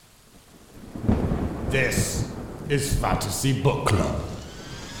This is Fantasy Book Club.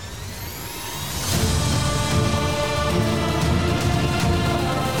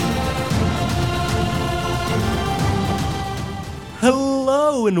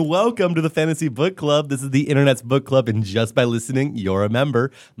 Hello and welcome to the Fantasy Book Club. This is the internet's book club, and just by listening, you're a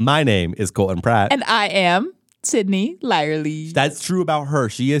member. My name is Colton Pratt. And I am Sydney Lyerly. That's true about her.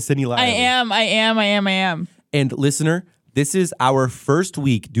 She is Sydney Lyerly. I am. And listener, this is our first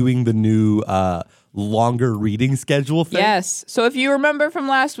week doing the new longer reading schedule thing. Yes. So if you remember from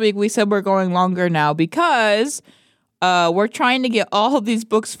last week, we said we're going longer now because we're trying to get all of these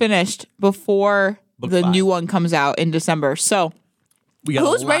books finished before the new one comes out in December. So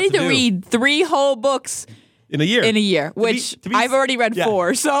who's ready to read 3 whole books in a year? Which I've already read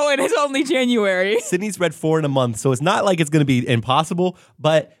 4, so it is only January. Sydney's read 4 in a month, so it's not like it's going to be impossible,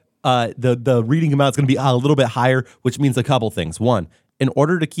 but the reading amount is going to be a little bit higher, which means a couple things. One, in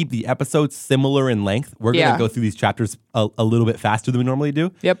order to keep the episodes similar in length, we're going to go through these chapters a little bit faster than we normally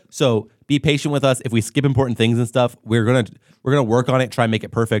do. Yep. So be patient with us. If we skip important things and stuff, we're gonna work on it, try and make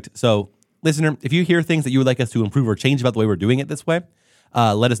it perfect. So, listener, if you hear things that you would like us to improve or change about the way we're doing it this way,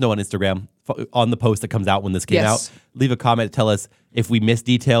 let us know on Instagram on the post that comes out when this came out. Leave a comment, tell us if we missed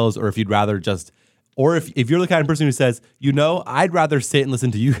details or if you'd rather just, or if you're the kind of person who says, I'd rather sit and listen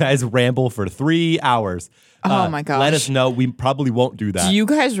to you guys ramble for 3 hours. Oh my gosh. Let us know. We probably won't do that. Do you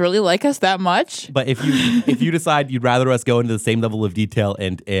guys really like us that much? But if you decide you'd rather us go into the same level of detail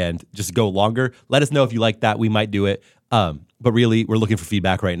and just go longer, let us know if you like that. We might do it. But really, we're looking for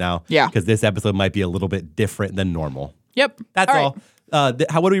feedback right now. Yeah. Because this episode might be a little bit different than normal. Yep. That's all. What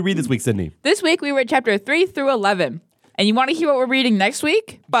do we read this week, Sydney? This week we read chapter 3 through 11. And you want to hear what we're reading next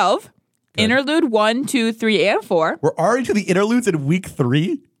week? 12. Good. Interlude 1, 2, 3, and 4. We're already to the interludes in week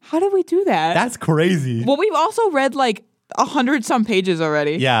 3? How did we do that? That's crazy. Well, we've also read like 100 some pages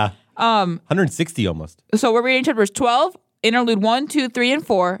already. Yeah. 160 almost. So we're reading chapters 12, interlude 1, 2, 3, and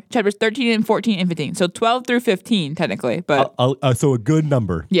 4, chapters 13 and 14 and 15. So 12 through 15 technically, but so a good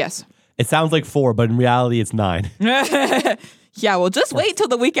number. Yes. It sounds like 4, but in reality it's 9. Yeah, well, just wait till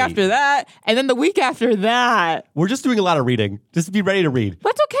the week after that, and then the week after that. We're just doing a lot of reading. Just be ready to read.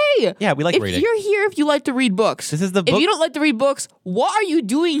 That's okay. Yeah, we like reading. If you're here if you like to read books. This is the book. If you don't like to read books, what are you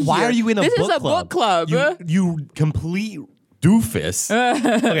doing here? Why are you in a book club? This is a book club. You complete doofus.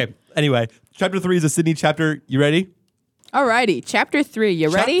 Okay, anyway, chapter 3 is a Sydney chapter. You ready? Alrighty, chapter 3. You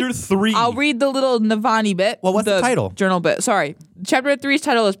ready? Chapter 3. I'll read the little Navani bit. Well, what's the title? Journal bit. Sorry. Chapter 3's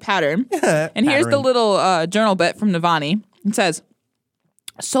title is Pattern. And here's the little journal bit from Navani. It says,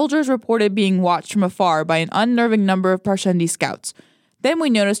 soldiers reported being watched from afar by an unnerving number of Parshendi scouts. Then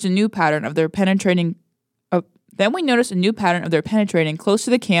we noticed a new pattern of their penetrating close to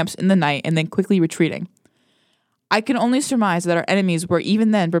the camps in the night and then quickly retreating. I can only surmise that our enemies were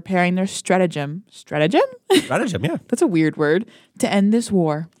even then preparing their stratagem. Stratagem? Stratagem, yeah. That's a weird word. To end this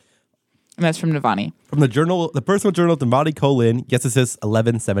war. And that's from Navani. From the personal journal of Navani Colin, Yesusis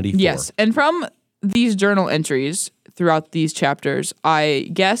 1174. Yes, and from these journal entries throughout these chapters, I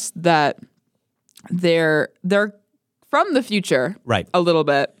guess that they're from the future, right? A little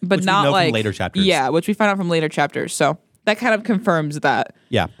bit, but which not we know like from later chapters. Yeah, which we find out from later chapters. So that kind of confirms that.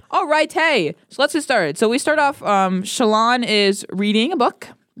 Yeah. All right, hey. So let's get started. So we start off. Shallan is reading a book.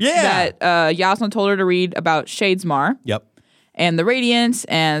 Yeah. That Yasna told her to read about Shadesmar. Yep. And the Radiance,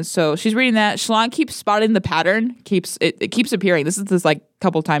 and so she's reading that. Shallan keeps spotting the pattern. It keeps appearing. This is like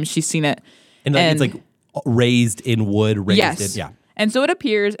couple times she's seen it. And it's like raised in wood. Yeah. And so it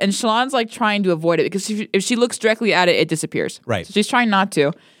appears, and Shallan's like trying to avoid it because if she looks directly at it, it disappears. Right. So she's trying not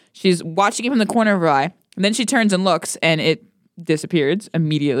to. She's watching it from the corner of her eye, and then she turns and looks, and it disappears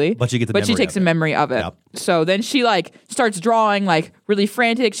immediately. But she takes a memory of it. Yep. So then she like starts drawing, like really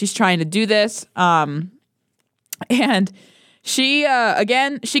frantic. She's trying to do this, and she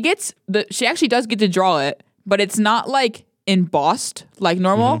she actually does get to draw it, but it's not like embossed like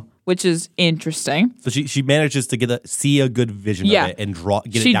normal. Which is interesting. So she manages to see a good vision of it and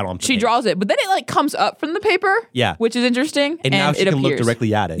get it down on paper. She draws it, but then it like comes up from the paper. Yeah. Which is interesting. And now she can look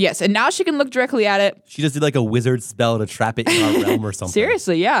directly at it. Yes, and now she can look directly at it. She just did like a wizard spell to trap it in our realm or something.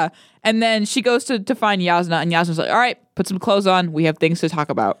 Seriously, yeah. And then she goes to find Yasna, and Yasna's like, all right, put some clothes on. We have things to talk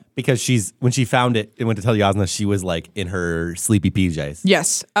about. Because when she found it and went to tell Yasna, she was like in her sleepy PJs.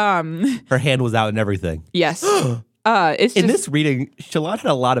 Yes. Her hand was out and everything. Yes. In this reading, Shallan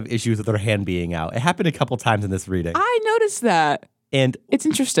had a lot of issues with her hand being out. It happened a couple times in this reading. I noticed that. And it's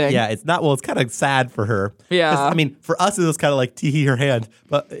interesting. Yeah, it's kind of sad for her. Yeah. I mean, for us, it was kind of like tee her hand.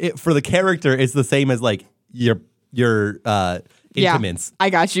 But for the character, it's the same as like your intimates. I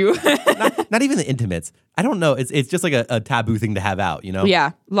got you. not even the intimates. I don't know. It's just like a taboo thing to have out, you know?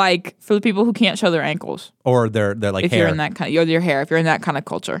 Yeah, like for the people who can't show their ankles. Or their like if hair. you're in that kind of, your hair, if you're in that kind of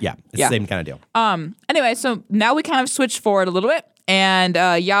culture. Yeah, it's the same kind of deal. Anyway, so now we kind of switch forward a little bit, and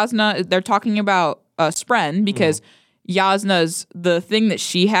Yasna, they're talking about Spren because Yasna's, the thing that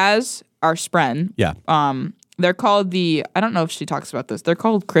she has are Spren. Yeah. They're called I don't know if she talks about this. They're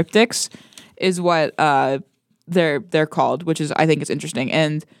called cryptics, is what they're called, which is, I think, is interesting.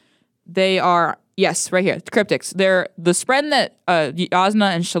 And they are, yes, right here, cryptics. They're the Spren that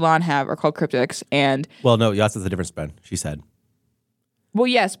Yasna and Shallan have are called cryptics. And well, no, Yasna's a different Spren, she said. well,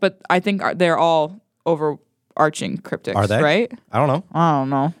 yes, but I think they're all overarching cryptics. Are they? Right? I don't know. I don't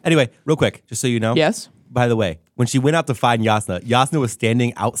know. Anyway, real quick, just so you know. Yes. By the way, when she went out to find Yasna was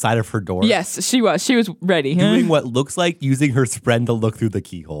standing outside of her door. Yes, she was. She was ready. Doing what looks like using her Spren to look through the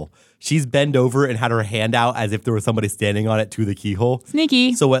keyhole. She's bent over and had her hand out as if there was somebody standing on it to the keyhole.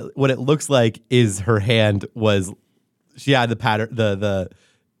 Sneaky. So what it looks like is her hand was, she had the pattern, the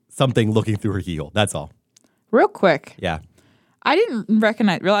something looking through her keyhole. That's all. Real quick. Yeah. I didn't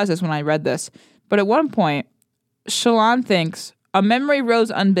realize this when I read this, but at one point, Shallan thinks, a memory rose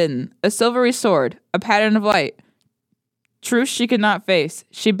unbidden, a silvery sword, a pattern of light. Truth she could not face.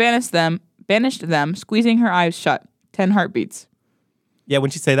 She banished them, squeezing her eyes shut. 10 heartbeats. Yeah,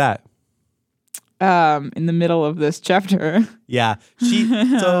 when'd she say that? In the middle of this chapter. Yeah.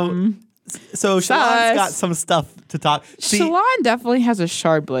 So Shallan's got some stuff to talk. Shallan definitely has a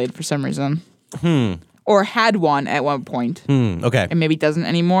shard blade for some reason. Or had one at one point. Okay. And maybe doesn't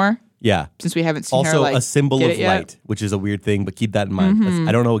anymore. Yeah. Since we haven't seen also her like a symbol get of it yet. light, which is a weird thing, but keep that in mind.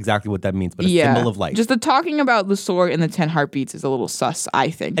 I don't know exactly what that means, but a symbol of light. Just the talking about the sword and the 10 heartbeats is a little sus, I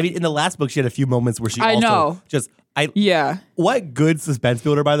think. I mean, in the last book, she had a few moments where she Yeah. What good suspense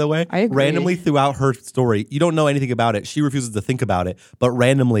builder, by the way. I agree. Randomly throughout her story, you don't know anything about it. She refuses to think about it, but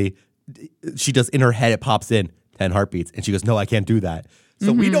randomly, she just, in her head, it pops in 10 heartbeats, and she goes, no, I can't do that.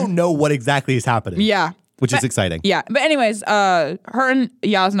 So we don't know what exactly is happening. Yeah. Which is exciting. Yeah. But anyways, her and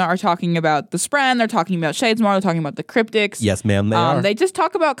Yasna are talking about the Spren. They're talking about Shadesmar. They're talking about the cryptics. Yes, ma'am, they are. They just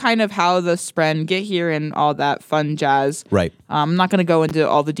talk about kind of how the Spren get here and all that fun jazz. Right. I'm not going to go into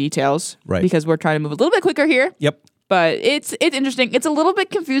all the details. Right. Because we're trying to move a little bit quicker here. Yep. But it's interesting. It's a little bit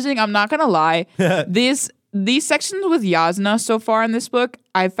confusing. I'm not going to lie. These sections with Yasna so far in this book,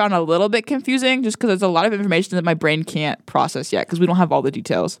 I've found a little bit confusing just because there's a lot of information that my brain can't process yet because we don't have all the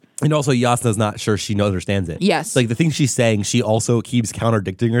details. And also, Yasna's not sure she understands it. Yes. Like the things she's saying, she also keeps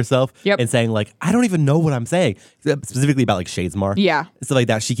contradicting herself and saying like, I don't even know what I'm saying. Specifically about like Shadesmar. Yeah. And stuff like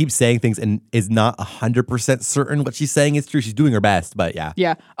that. She keeps saying things and is not 100% certain what she's saying is true. She's doing her best, but yeah.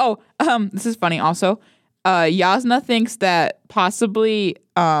 Yeah. Oh, this is funny also. Yasna thinks that possibly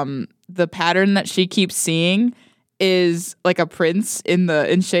the pattern that she keeps seeing is like a prince in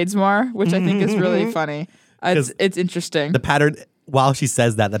Shadesmar, which I think is really funny. It's interesting. The pattern, while she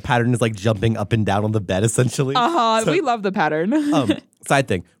says that, the pattern is like jumping up and down on the bed essentially. We love the pattern. Side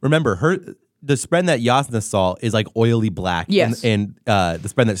thing. Remember, the Spren that Yasna saw is like oily black. Yes. And the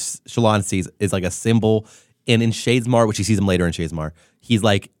Spren that Shallan sees is like a symbol. And in Shadesmar, which he sees him later in Shadesmar, he's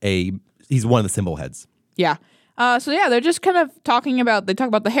one of the symbol heads. Yeah. So yeah, they're just kind of talking about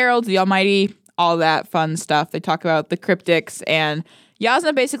the heralds, the Almighty, all that fun stuff. They talk about the cryptics, and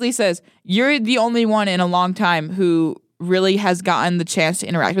Yasna basically says, you're the only one in a long time who really has gotten the chance to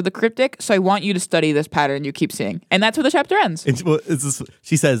interact with the cryptic, so I want you to study this pattern you keep seeing. And that's where the chapter ends.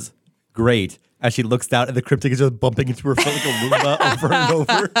 She says, great, as she looks down and the cryptic is just bumping into her foot like a Roomba over and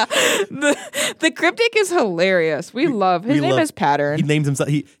over. The cryptic is hilarious. His name is Pattern. He names himself,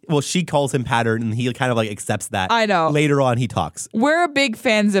 she calls him Pattern, and he kind of like accepts that. I know. Later on, he talks. We're big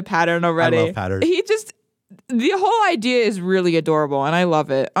fans of Pattern already. I love Pattern. The whole idea is really adorable, and I love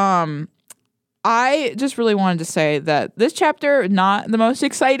it. I just really wanted to say that this chapter, not the most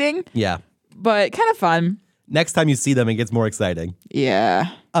exciting. Yeah. But kind of fun. Next time you see them, it gets more exciting. Yeah.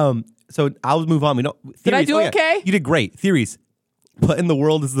 So I'll move on. Did I do okay? You did great. Theories. What in the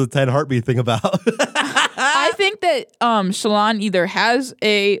world is the 10 heartbeat thing about? I think that Shallan either has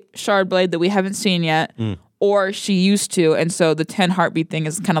a shard blade that we haven't seen yet, or she used to, and so the 10 heartbeat thing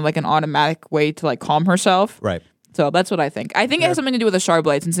is kind of like an automatic way to like calm herself. Right. So that's what I think. I think it has something to do with a shard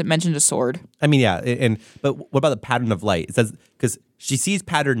blade since it mentioned a sword. I mean, yeah, but what about the pattern of light? It says because she sees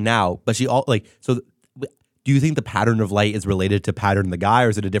Pattern now, but do you think the pattern of light is related to Pattern the guy, or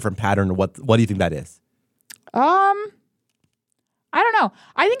is it a different pattern? What do you think that is? I don't know.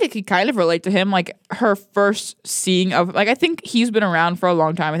 I think it could kind of relate to him, like her first seeing of, like, I think he's been around for a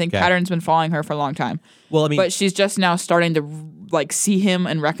long time. I think Pattern's been following her for a long time. Well, I mean, but she's just now starting to like see him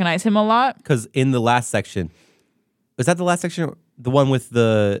and recognize him a lot. Because in the last section, was that the last section? The one with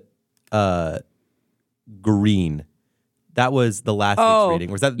the green. That was the last week's reading.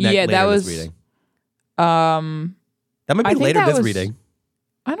 Or was that later this reading? That might be later this reading.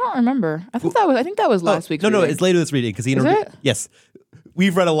 I don't remember. I think that was last week's reading. No, it's later this reading because he introduced. Yes,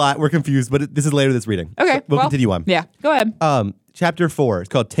 we've read a lot. We're confused, but this is later this reading. Okay, so we'll continue on. Yeah, go ahead. Chapter 4. It's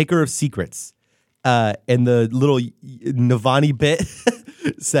called "Taker of Secrets," and the little Navani bit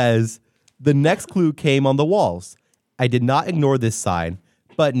says, "The next clue came on the walls. I did not ignore this sign,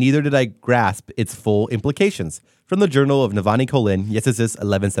 but neither did I grasp its full implications." From the Journal of Navani Colin, Yesesis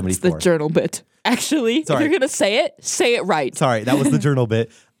 1174. It's the journal bit. Actually, Sorry. if you're going to say it right. Sorry, that was the journal bit.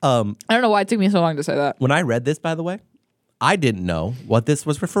 I don't know why it took me so long to say that. When I read this, by the way, I didn't know what this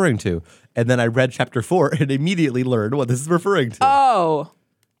was referring to. And then I read chapter 4 and immediately learned what this is referring to. Oh.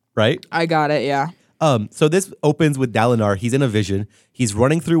 Right? I got it, yeah. So this opens with Dalinar. He's in a vision. He's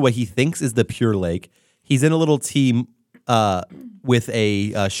running through what he thinks is the Pure Lake. He's in a little team with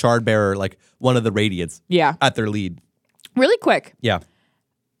a shard bearer, like one of the Radiance, at their lead. Really quick. Yeah.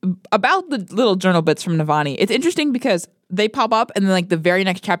 About the little journal bits from Navani, it's interesting because they pop up and then like the very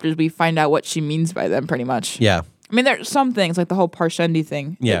next chapters we find out what she means by them pretty much. Yeah. I mean, there's some things like the whole Parshendi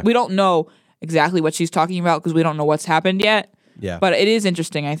thing. Yeah. We don't know exactly what she's talking about because we don't know what's happened yet. Yeah. But it is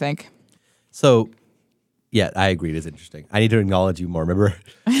interesting, I think. So, yeah, I agree. It is interesting. I need to acknowledge you more, remember?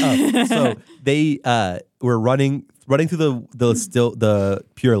 So they were running through the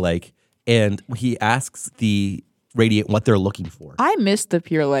Pure Lake, and he asks the Radiant what they're looking for. I missed the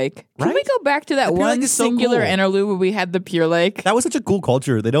Pure Lake. Can Right? we go back to that one singular so cool. interlude where we had the Pure Lake? That was such a cool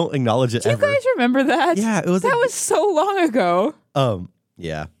culture. They don't acknowledge it Do you ever. guys remember that? Yeah, it was. That was so long ago.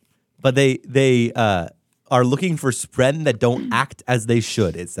 Yeah, but they are looking for spren that don't act as they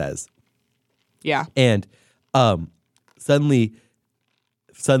should. It says. Yeah. And suddenly,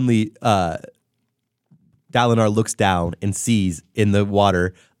 Dalinar looks down and sees in the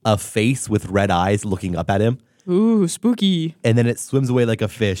water a face with red eyes looking up at him. Ooh, spooky. And then it swims away like a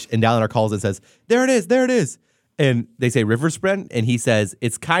fish. And Dalinar calls and says, there it is, there it is. And they say river spren, and he says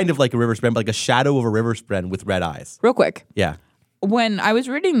it's kind of like a river spren, but like a shadow of a river spren with red eyes. Real quick. Yeah. When I was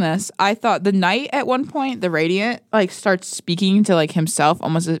reading this, I thought the knight at one point, the Radiant, like starts speaking to like himself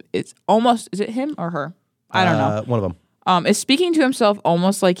almost. Is it him or her? I don't know. One of them. Is speaking to himself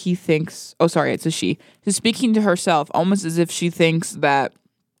almost like he thinks. Oh, sorry, it's a she. She's speaking to herself almost as if she thinks that,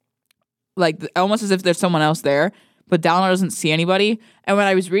 like almost as if there's someone else there, but Dalinar doesn't see anybody. And when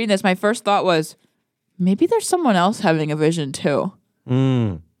I was reading this, my first thought was, maybe there's someone else having a vision too.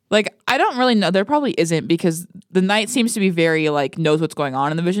 Like, I don't really know. There probably isn't because the knight seems to be very, like, knows what's going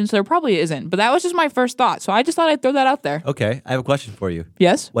on in the vision, so there probably isn't. But that was just my first thought, so I just thought I'd throw that out there. Okay, I have a question for you.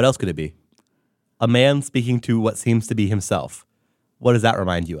 Yes? What else could it be? A man speaking to what seems to be himself. What does that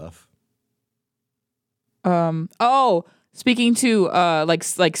remind you of? Speaking to,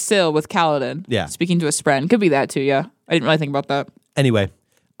 like Syl with Kaladin. Yeah. Speaking to a spren. Could be that, too, yeah. I didn't really think about that. Anyway,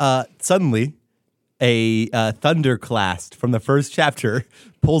 suddenly, a thunderclast from the first chapter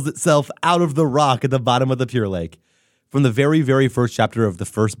pulls itself out of the rock at the bottom of the Pure Lake. From the very, very first chapter of the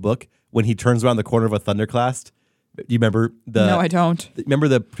first book, when he turns around the corner of a thunderclast, you remember the... No, I don't. Remember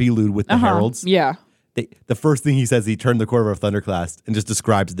the prelude with the heralds? Yeah. The first thing he says, he turned the corner of a thunderclast and just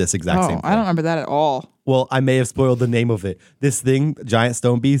describes this exact same thing. I don't remember that at all. Well, I may have spoiled the name of it. This thing, giant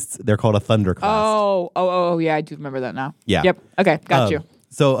stone beasts, they're called a thunderclast. Oh, yeah, I do remember that now. Yeah. Yep. Okay, got you.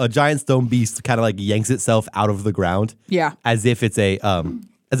 So a giant stone beast kind of like yanks itself out of the ground. Yeah. As if it's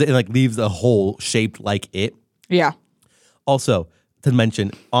as it like leaves a hole shaped like it. Yeah. Also, to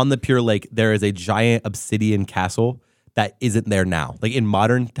mention, on the Pure Lake, there is a giant obsidian castle that isn't there now. Like in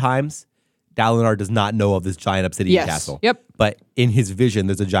modern times, Dalinar does not know of this giant obsidian castle. Yep. But in his vision,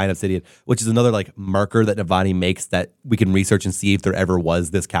 there's a giant obsidian, which is another like marker that Navani makes that we can research and see if there ever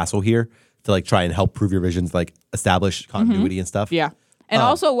was this castle here to like try and help prove your visions, like establish continuity and stuff. Yeah. And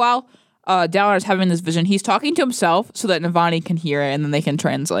also, while Dalinar is having this vision, he's talking to himself so that Navani can hear it and then they can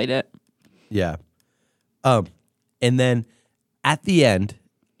translate it. Yeah. And then at the end,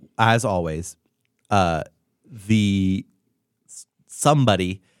 as always,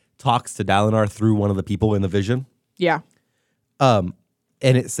 somebody talks to Dalinar through one of the people in the vision. Yeah. And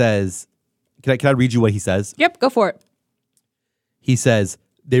it says, can I read you what he says? Yep, go for it. He says,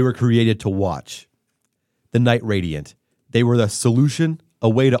 they were created to watch. The Night Radiant. They were the solution, a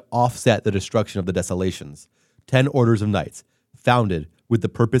way to offset the destruction of the desolations. 10 orders of knights, founded with the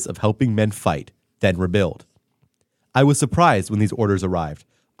purpose of helping men fight, then rebuild. I was surprised when these orders arrived.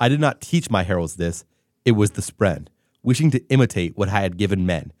 I did not teach my heralds this. It was the spren, wishing to imitate what I had given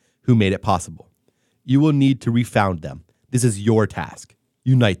men, who made it possible. You will need to refound them. This is your task.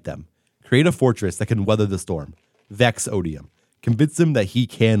 Unite them. Create a fortress that can weather the storm. Vex odium. Convince him that he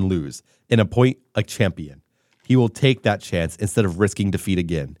can lose and appoint a champion. He will take that chance instead of risking defeat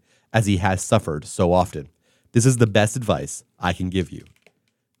again, as he has suffered so often. This is the best advice I can give you.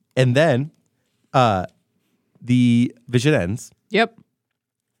 And then the vision ends. Yep.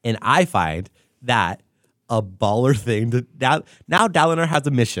 And I find that a baller thing. Now Dalinar has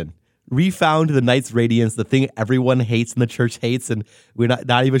a mission. Refound the Knight's Radiance, the thing everyone hates and the church hates, and we're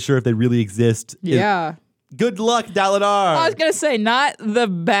not even sure if they really exist. Yeah. Good luck, Dalinar. I was going to say, not the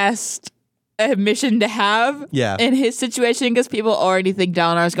best mission to have in his situation, because people already think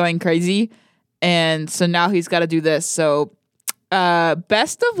Dalinar is going crazy. And so now he's got to do this. So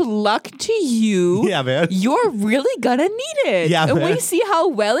best of luck to you. Yeah, man. You're really going to need it. Yeah, and man. we see how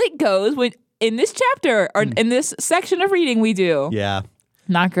well it goes when in this chapter or in this section of reading we do. Yeah.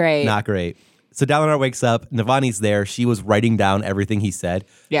 Not great. Not great. So Dalinar wakes up. Navani's there. She was writing down everything he said.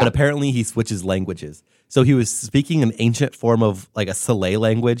 Yeah. But apparently he switches languages. So he was speaking an ancient form of like a Salay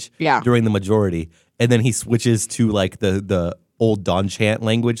language during the majority. And then he switches to like the old Dawn Chant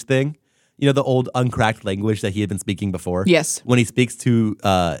language thing. You know, the old uncracked language that he had been speaking before? Yes. When he speaks to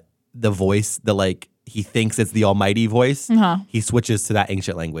the voice, the like, he thinks it's the almighty voice, he switches to that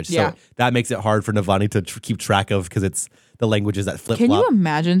ancient language. Yeah. So that makes it hard for Navani to keep track of because it's the languages that flip-flop. Can you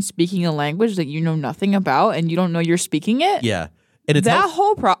imagine speaking a language that you know nothing about and you don't know you're speaking it? Yeah. And it's that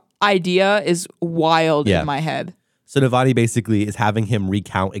whole idea is wild in my head. So Navani basically is having him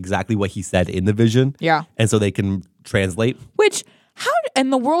recount exactly what he said in the vision. Yeah. And so they can translate. Which, how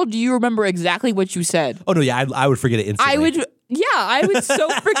in the world do you remember exactly what you said? Oh, no, yeah, I would forget it instantly. I would so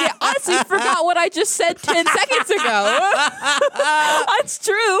forget. Honestly, forgot what I just said 10 seconds ago. That's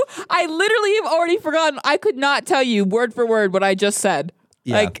true. I literally have already forgotten. I could not tell you word for word what I just said.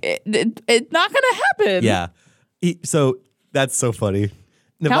 Yeah. Like, it's not going to happen. Yeah. So that's so funny.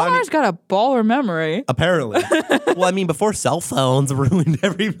 Dalinar's got a baller memory. Apparently. Well, I mean, before cell phones ruined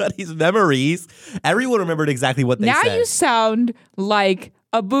everybody's memories, everyone remembered exactly what they said. Now you sound like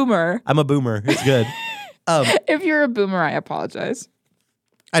a boomer. I'm a boomer. It's good. If you're a boomer, I apologize.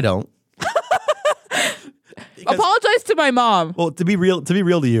 I don't. Apologize to my mom. Well, to be real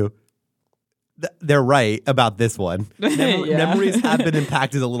to you, they're right about this one. Memories have been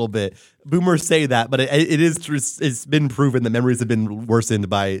impacted a little bit. Boomers say that, but it's been proven that memories have been worsened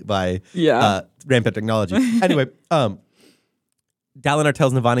by rampant technology. Anyway, Dalinar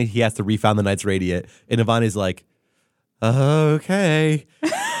tells Navani he has to refound the Knight's Radiant, and Navani's like, okay.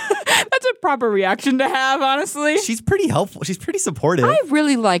 That's a proper reaction to have, honestly. She's pretty helpful. She's pretty supportive. I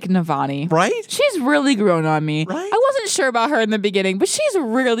really like Navani. Right? She's really grown on me. Right? I wasn't sure about her in the beginning, but she's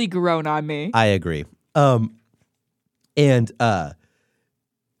really grown on me. I agree. And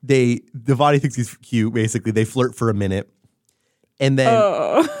Navani thinks he's cute, basically. They flirt for a minute. And then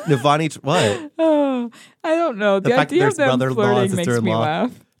Navani, what? Oh, I don't know. The idea of them flirting makes me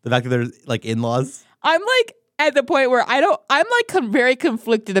laugh. The fact that they're like in-laws. I'm like at the point where I'm like very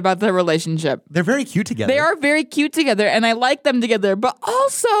conflicted about their relationship. They're very cute together. They are very cute together, and I like them together. But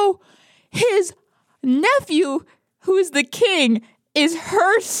also, his nephew, who is the king, is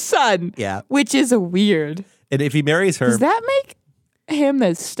her son. Yeah. Which is weird. And if he marries her... Does that make him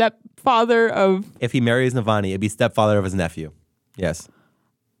the stepfather of... If he marries Navani, it'd be stepfather of his nephew. Yes.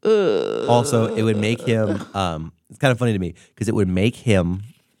 Also, it would make him... it's kind of funny to me, because it would make him...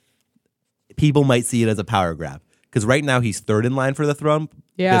 People might see it as a power grab. Because right now, he's third in line for the throne.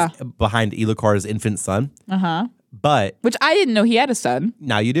 Yeah. Behind Elukar's infant son. Uh-huh. But... Which I didn't know he had a son.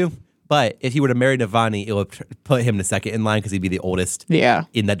 Now you do. But if he were to marry Navani, it would put him to second in line because he'd be the oldest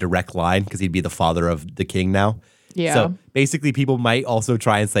in that direct line because he'd be the father of the king now. Yeah. So basically, people might also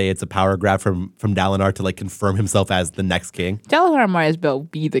try and say it's a power grab from Dalinar to like confirm himself as the next king. Dalinar might as well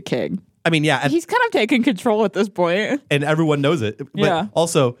be the king. I mean, yeah. He's kind of taking control at this point. And everyone knows it. But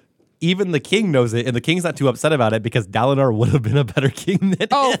also, even the king knows it, and the king's not too upset about it because Dalinar would have been a better king than him.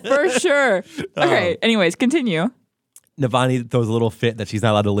 Oh, for sure. Okay, anyways, continue. Navani throws a little fit that she's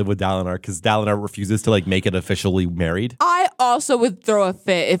not allowed to live with Dalinar because Dalinar refuses to like make it officially married. I also would throw a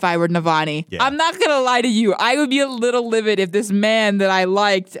fit if I were Navani. Yeah. I'm not gonna lie to you. I would be a little livid if this man that I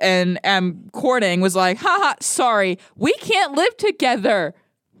liked and am courting was like, haha, sorry, we can't live together.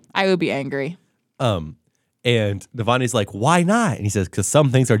 I would be angry. And Navani's like, why not? And he says, because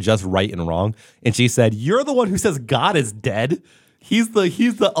some things are just right and wrong. And she said, you're the one who says God is dead. He's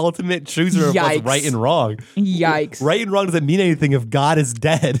the ultimate chooser of what's right and wrong. Yikes. Right and wrong doesn't mean anything if God is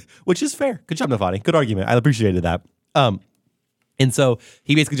dead, which is fair. Good job, Navani. Good argument. I appreciated that. And so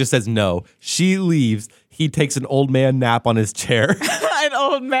he basically just says no. She leaves. He takes an old man nap on his chair. An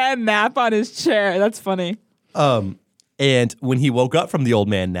old man nap on his chair. That's funny. And when he woke up from the old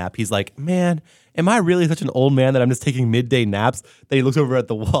man nap, he's like, man, am I really such an old man that I'm just taking midday naps? Then he looks over at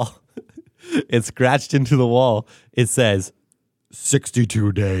the wall. It's scratched into the wall. It says,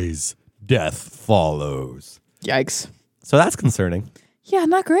 62 days, death follows. Yikes. So that's concerning. Yeah,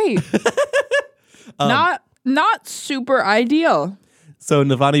 not great. Not super ideal. So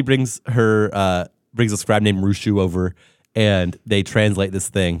Navani brings a scribe named Rushu over, and they translate this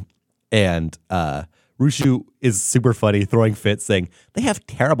thing. And Rushu is super funny, throwing fits, saying they have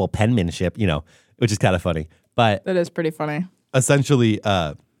terrible penmanship, which is kind of funny. But that is pretty funny. Essentially,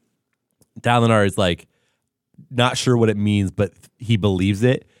 Dalinar is like not sure what it means, but he believes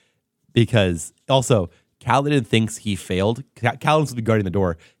it because also Kaladin thinks he failed. Kaladin's been guarding the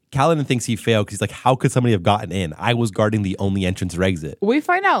door. Kaladin thinks he failed because he's like, how could somebody have gotten in? I was guarding the only entrance or exit. We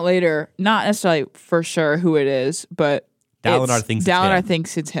find out later, not necessarily for sure who it is, but Dalinar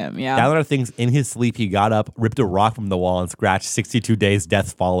thinks it's him. Yeah. Dalinar thinks in his sleep he got up, ripped a rock from the wall, and scratched 62 days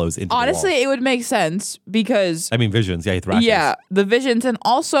death follows into Honestly, the wall. it would make sense because visions. Yeah, he thrashes. Yeah, the visions, and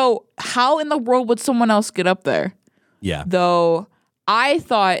also how in the world would someone else get up there? Yeah. Though I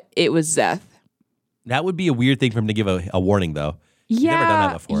thought it was Zeth. That would be a weird thing for him to give a warning, though. He's never done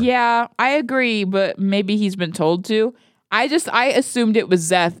that before. Yeah, I agree, but maybe he's been told to. I assumed it was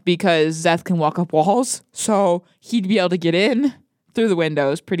Zeth because Zeth can walk up walls, so he'd be able to get in through the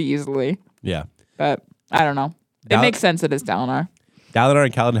windows pretty easily. Yeah. But I don't know. It makes sense that it's Dalinar. Dalinar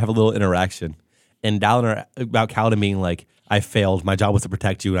and Kaladin have a little interaction. And Dalinar, about Kaladin being like, I failed. My job was to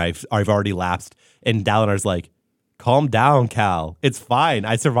protect you, and I've already lapsed. And Dalinar's like, calm down, Cal. It's fine.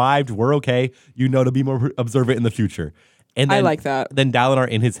 I survived. We're okay. To be more observant in the future. And then, I like that. Then Dalinar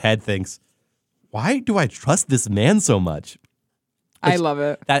in his head thinks, why do I trust this man so much? I love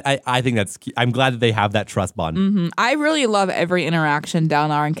it. I think that's key. I'm glad that they have that trust bond. Mm-hmm. I really love every interaction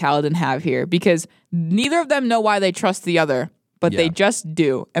Dalinar and Kaladin have here because neither of them know why they trust the other, but they just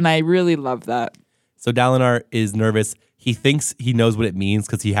do. And I really love that. So Dalinar is nervous. He thinks he knows what it means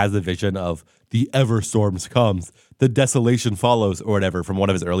because he has the vision of the Everstorms comes, the desolation follows, or whatever from one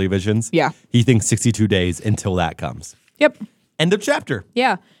of his early visions. Yeah. He thinks 62 days until that comes. Yep. End of chapter.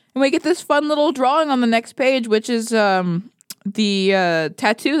 Yeah. And we get this fun little drawing on the next page, which is the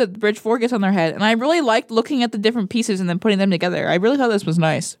tattoo that Bridge 4 gets on their head. And I really liked looking at the different pieces and then putting them together. I really thought this was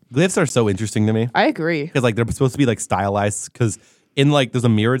nice. Glyphs are so interesting to me. I agree. Because they're supposed to be stylized because in there's a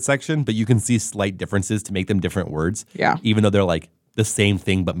mirrored section, but you can see slight differences to make them different words. Yeah. Even though they're the same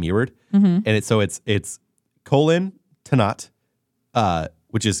thing but mirrored. Mm-hmm. And it's colon Tanat,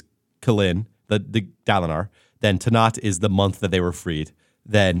 which is Kalin, the Dalinar. Then Tanat is the month that they were freed.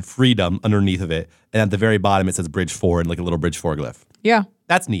 Then freedom underneath of it. And at the very bottom, it says Bridge 4 and a little Bridge 4 glyph. Yeah.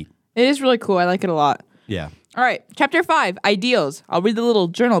 That's neat. It is really cool. I like it a lot. Yeah. All right. Chapter 5, Ideals. I'll read the little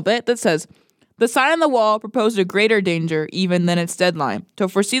journal bit that says, the sign on the wall proposed a greater danger even than its deadline. To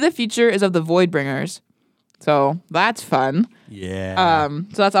foresee the future is of the Voidbringers. So that's fun. Yeah.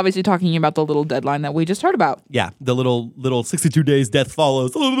 So that's obviously talking about the little deadline that we just heard about. Yeah. The little 62 days death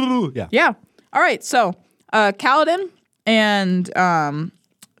follows. Yeah. Yeah. All right. So Kaladin and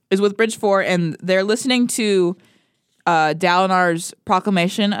is with Bridge 4, and they're listening to Dalinar's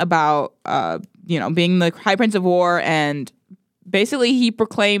proclamation about being the High Prince of War, and basically he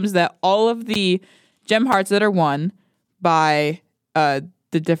proclaims that all of the gem hearts that are won by the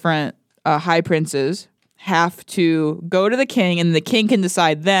different High Princes have to go to the king, and the king can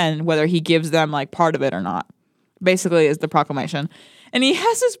decide then whether he gives them part of it or not. Basically is the proclamation. And he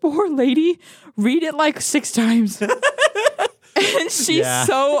has this poor lady read it 6 times. And she's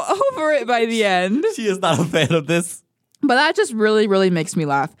so over it by the end. She is not a fan of this. But that just really, really makes me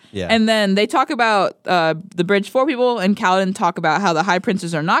laugh. Yeah. And then they talk about the Bridge 4 people, and Kaladin talk about how the High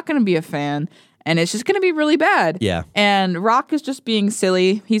Princes are not going to be a fan, and it's just going to be really bad. Yeah. And Rock is just being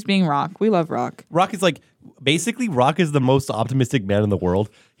silly. He's being Rock. We love Rock. Rock is basically Rock is the most optimistic man in the world.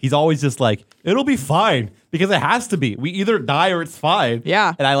 He's always just it'll be fine because it has to be. We either die or it's fine.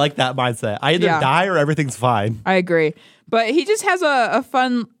 Yeah. And I like that mindset. I either die or everything's fine. I agree. But he just has a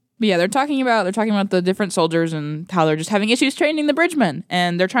fun... Yeah, they're talking about the different soldiers and how they're just having issues training the bridgemen,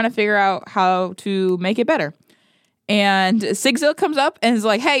 and they're trying to figure out how to make it better. And Sigzil comes up and is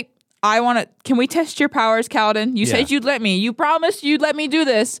like, "Hey, can we test your powers, Kaladin? You said you'd let me. You promised you'd let me do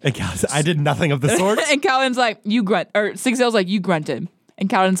this." And Kaladin, I did nothing of the sort. And Kaladin's like, "You grunt," or Sigzil's like, "You grunted," and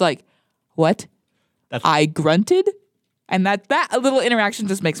Kaladin's like, "What? I grunted?" And that little interaction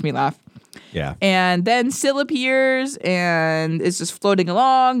just makes me laugh. Yeah. And then Syl appears and is just floating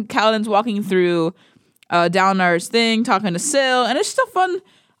along. Kaladin's walking through Dalinar's thing, talking to Syl, and it's just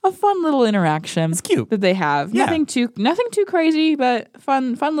a fun little interaction. It's cute that they have. Yeah. Nothing too crazy, but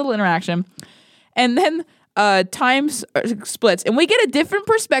fun little interaction. And then time splits, and we get a different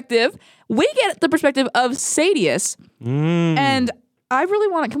perspective. We get the perspective of Sadius, and I really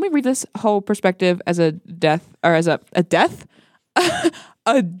want to. Can we read this whole perspective as a death, or as a death,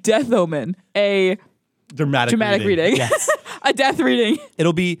 a death omen, a dramatic reading. Yes. A death reading.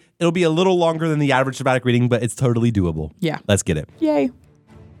 It'll be a little longer than the average dramatic reading, but it's totally doable. Yeah. Let's get it. Yay.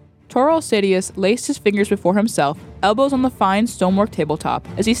 Toril Sadius laced his fingers before himself, elbows on the fine stonework tabletop.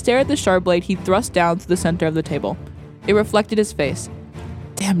 As he stared at the shard blade, he thrust down to the center of the table. It reflected his face.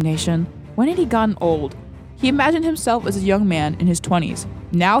 Damnation. When had he gotten old? He imagined himself as a young man in his 20s.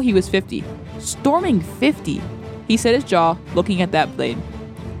 Now he was 50. Storming 50. He set his jaw, looking at that blade.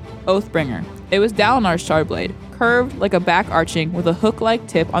 Oathbringer. It was Dalinar's shard blade, curved like a back arching with a hook-like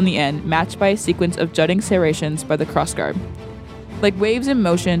tip on the end matched by a sequence of jutting serrations by the crossguard. Like waves in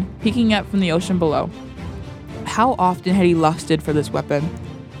motion, peeking up from the ocean below. How often had he lusted for this weapon?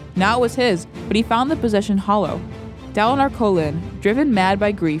 Now it was his, but he found the possession hollow. Dalinar Kholin, driven mad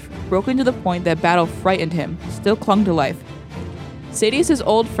by grief, broken to the point that battle frightened him, still clung to life. Sadius'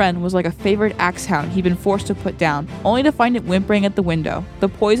 old friend was like a favorite axe hound he'd been forced to put down, only to find it whimpering at the window, the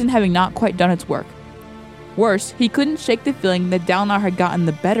poison having not quite done its work. Worse, he couldn't shake the feeling that Dalinar had gotten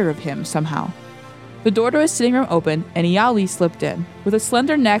the better of him somehow. The door to his sitting room opened, and Iali slipped in. With a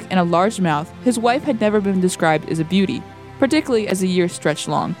slender neck and a large mouth, his wife had never been described as a beauty, particularly as the years stretched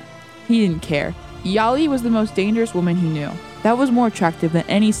long. He didn't care. Iali was the most dangerous woman he knew. That was more attractive than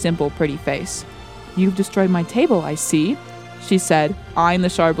any simple, pretty face. "You've destroyed my table, I see," she said, eyeing the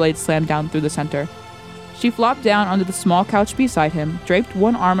shard blade slammed down through the center. She flopped down onto the small couch beside him, draped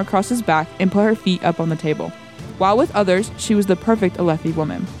one arm across his back, and put her feet up on the table. While with others, she was the perfect Alethi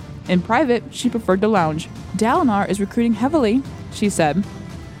woman. In private, she preferred to lounge. "Dalinar is recruiting heavily," she said.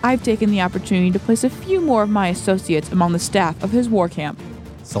 "I've taken the opportunity to place a few more of my associates among the staff of his war camp."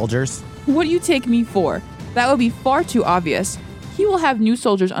 Soldiers? "What do you take me for? That would be far too obvious. He will have new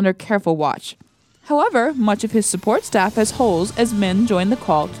soldiers under careful watch. However, much of his support staff has holes as men join the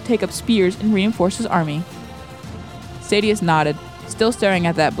call to take up spears and reinforce his army." Sadius nodded, still staring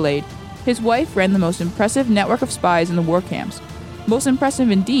at that blade. His wife ran the most impressive network of spies in the war camps. Most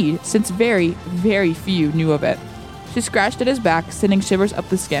impressive indeed, since very, very few knew of it. She scratched at his back, sending shivers up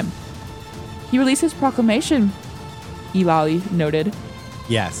the skin. "He released his proclamation," Iali noted.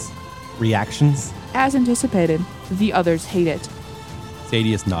 Yes. Reactions? "As anticipated. The others hate it."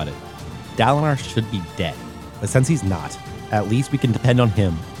 Sadius nodded. Dalinar should be dead, but since he's not, at least we can depend on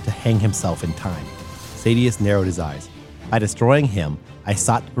him to hang himself in time. Sadius narrowed his eyes. By destroying him, I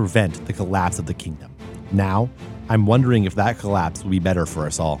sought to prevent the collapse of the kingdom. Now, I'm wondering if that collapse will be better for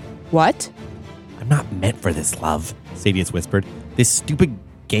us all. "What?" "I'm not meant for this, love," Sadius whispered. "This stupid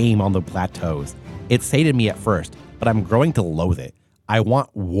game on the plateaus. It sated me at first, but I'm growing to loathe it. I want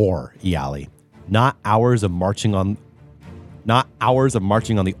war, Iali. Not hours of marching on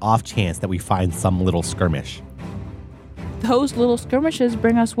the off chance that we find some little skirmish." "Those little skirmishes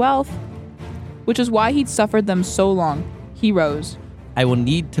bring us wealth," which is why he'd suffered them so long. He rose. "I will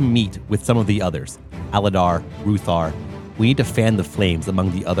need to meet with some of the others. Aladar, Ruthar. We need to fan the flames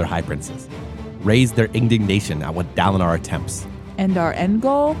among the other high princes. Raise their indignation at what Dalinar attempts." "And our end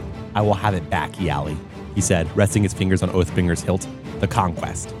goal?" "I will have it back, Iali," he said, resting his fingers on Oathbringer's hilt. "The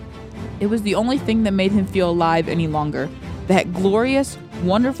conquest." It was the only thing that made him feel alive any longer. That glorious,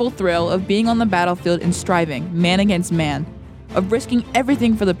 wonderful thrill of being on the battlefield and striving, man against man. Of risking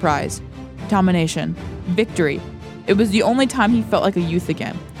everything for the prize. Domination. Victory. It was the only time he felt like a youth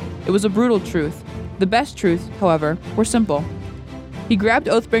again. It was a brutal truth. The best truths, however, were simple. He grabbed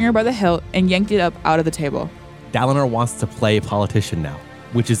Oathbringer by the hilt and yanked it up out of the table. Dalinar wants to play politician now,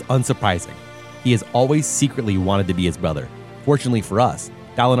 which is unsurprising. He has always secretly wanted to be his brother. Fortunately for us,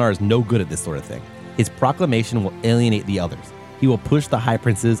 Dalinar is no good at this sort of thing. His proclamation will alienate the others. He will push the high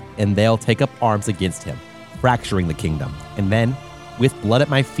princes and they'll take up arms against him, fracturing the kingdom. And then, with blood at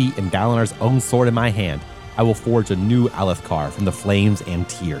my feet and Dalinar's own sword in my hand, I will forge a new Alethkar from the flames and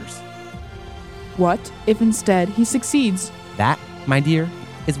tears. What if instead he succeeds? That, my dear,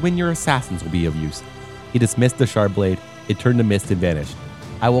 is when your assassins will be of use. He dismissed the shard blade, it turned to mist and vanished.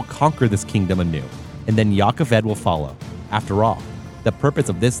 I will conquer this kingdom anew, and then Yakaved will follow. After all, the purpose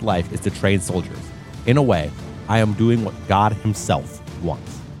of this life is to train soldiers. In a way, I am doing what God himself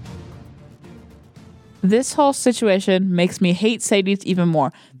wants. This whole situation makes me hate Sadius even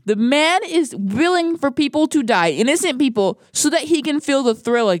more. The man is willing for people to die, innocent people, so that he can feel the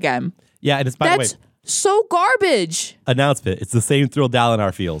thrill again. Yeah, and it's, by the way, That's so garbage. announcement. It's the same thrill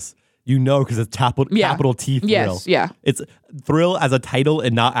Dalinar feels. You know, because it's capital T thrill. Yes, yeah. It's thrill as a title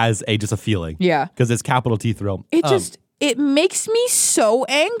and not as just a feeling. Yeah. Because it's capital T thrill. It just, it makes me so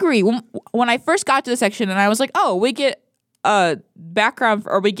angry. When I first got to the section and I was like, oh, we get a background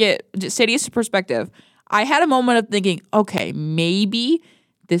or we get Sadie's perspective. I had a moment of thinking, okay, maybe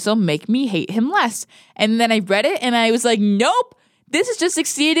this will make me hate him less. And then I read it and I was like, nope, this has just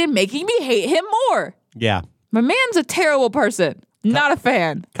succeeded in making me hate him more. Yeah. My man's a terrible person. Not a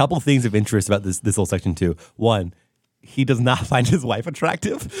fan. Couple things of interest about this whole section too. One, he does not find his wife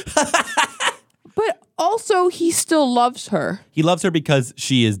attractive. But also, he still loves her. He loves her because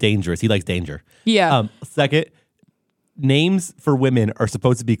she is dangerous. He likes danger. Yeah. Second, names for women are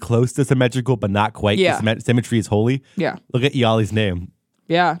supposed to be close to symmetrical, but not quite. Yeah. Symmetry is holy. Yeah. Look at Iali's name.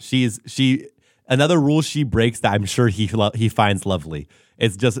 Yeah. Another rule she breaks that I'm sure he finds lovely.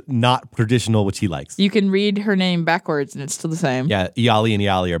 It's just not traditional, which he likes. You can read her name backwards and it's still the same. Yeah, Iali and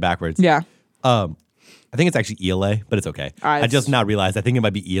Iali are backwards. Yeah. I think it's actually Iale, but it's okay. I just now realized I think it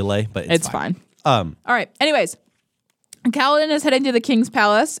might be Iale, but it's fine. All right. Anyways, Kaladin is heading to the king's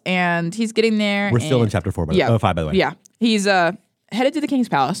palace, and he's getting there. We're still in chapter 4, 5, by the way. Yeah, he's headed to the king's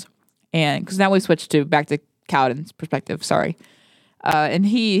palace, and because now we switched back to Kaladin's perspective. Sorry, and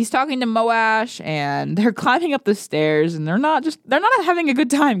he's talking to Moash, and they're climbing up the stairs, and they're not having a good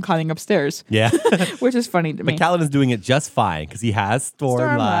time climbing upstairs. Yeah, which is funny to me. But Kaladin's doing it just fine because he has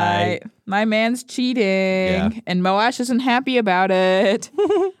Stormlight. My man's cheating, and Moash isn't happy about it.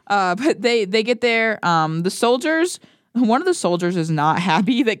 But they get there. The soldiers. One of the soldiers is not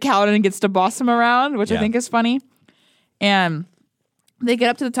happy that Kaladin gets to boss him around, which I think is funny. And they get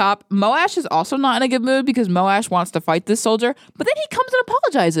up to the top. Moash is also not in a good mood because Moash wants to fight this soldier, but then he comes and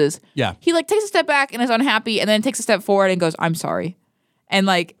apologizes. Yeah. He takes a step back and is unhappy and then takes a step forward and goes, I'm sorry. And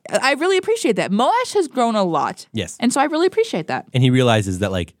I really appreciate that. Moash has grown a lot. Yes. And so I really appreciate that. And he realizes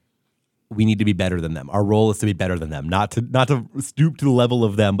that we need to be better than them. Our role is to be better than them, not to stoop to the level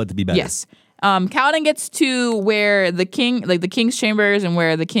of them, but to be better. Yes. Kaladin gets to where the king, the king's chambers and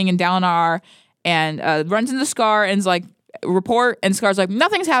where the king and Dalinar are, and runs into Scar and is like, report. And Scar's like,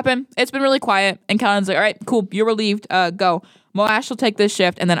 nothing's happened. It's been really quiet. And Kaladin's like, all right, cool. You're relieved. Go. Moash will take this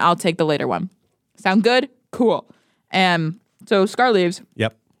shift, and then I'll take the later one. Sound good? Cool. And so Scar leaves.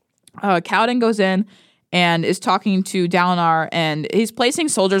 Yep. Kaladin goes in and is talking to Dalinar, and he's placing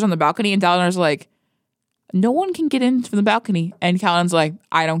soldiers on the balcony, and Dalinar's like, no one can get in from the balcony. And Kaladin's like,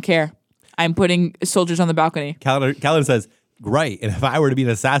 I don't care. I'm putting soldiers on the balcony. Kaladin says, great. And if I were to be an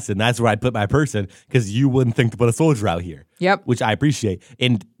assassin, that's where I'd put my person because you wouldn't think to put a soldier out here. Yep. Which I appreciate.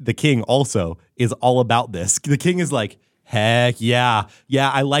 And the king also is all about this. The king is like, heck yeah.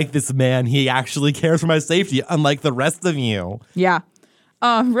 Yeah, I like this man. He actually cares for my safety, unlike the rest of you. Yeah.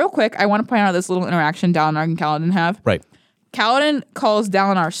 Real quick, I want to point out this little interaction Dalinar and Kaladin have. Right. Kaladin calls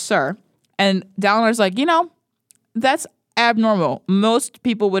Dalinar sir. And Dalinar's like, that's abnormal. Most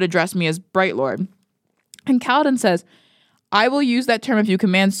people would address me as Bright Lord. And Kaladin says, I will use that term if you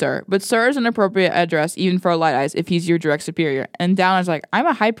command, sir, but sir is an appropriate address even for a Light Eyes if he's your direct superior. And Dalinar's like, I'm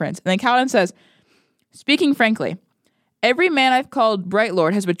a high prince. And then Kaladin says, speaking frankly, every man I've called Bright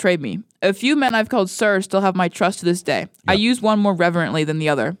Lord has betrayed me. A few men I've called sir still have my trust to this day. Yep. I use one more reverently than the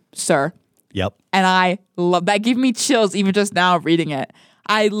other, sir. Yep. And I love that. Gave me chills even just now reading it.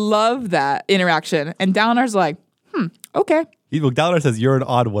 I love that interaction. And Dalinar's like, okay. Dalinar says, you're an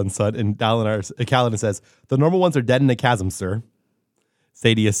odd one, son. And Kaladin says, the normal ones are dead in a chasm, sir.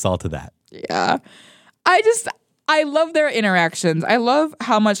 Sadie is saw to that. Yeah. I love their interactions. I love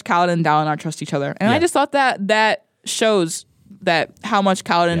how much Kaladin and Dalinar trust each other. And I just thought that shows that how much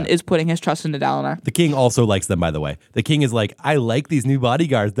Kaladin is putting his trust into Dalinar. The king also likes them, by the way. The king is like, I like these new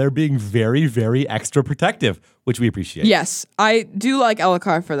bodyguards. They're being very, very extra protective, which we appreciate. Yes, I do like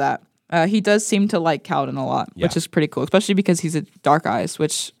Elhokar for that. He does seem to like Kaladin a lot, which is pretty cool, especially because he's a Dark Eyes,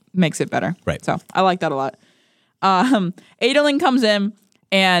 which makes it better. Right. So I like that a lot. Adolin comes in,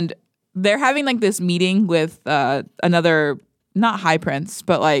 and they're having this meeting with another, not High Prince,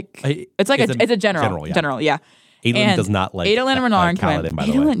 but it's a general. General, yeah. Adolin does not like Adolin and Renarin Kaladin, by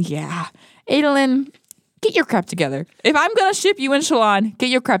the way. Yeah. Adolin, get your crap together. If I'm going to ship you and Shallan,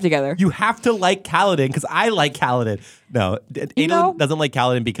 get your crap together. You have to like Kaladin because I like Kaladin. No, Adolin doesn't like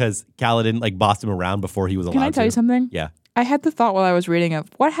Kaladin because Kaladin bossed him around before he was allowed to. Can I tell you something? Yeah. I had the thought while I was reading of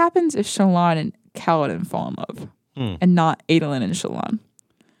what happens if Shallan and Kaladin fall in love and not Adolin and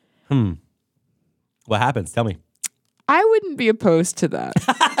Shallan? What happens? Tell me. I wouldn't be opposed to that.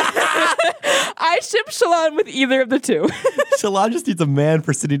 I ship Shallan with either of the two. Shallan just needs a man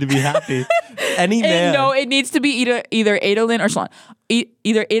for City to be happy. Any man. No, it needs to be either Adolin or Shallan.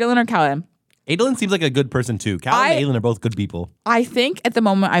 Either Adolin or Kaladin. Adolin seems like a good person too. Kaladin and Adolin are both good people. I think at the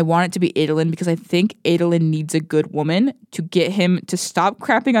moment I want it to be Adolin because I think Adolin needs a good woman to get him to stop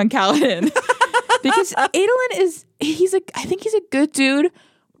crapping on Kaladin. Because Adolin I think he's a good dude,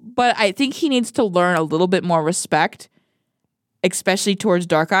 but I think he needs to learn a little bit more respect, especially towards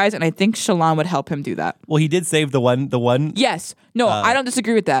Dark Eyes, and I think Shallan would help him do that. Well, he did save the one. Yes. No, I don't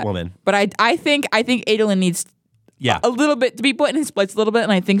disagree with that. Woman. But I think Adolin needs a little bit to be put in his place a little bit,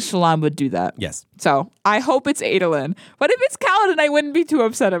 and I think Shallan would do that. Yes. So I hope it's Adolin. But if it's Kaladin, I wouldn't be too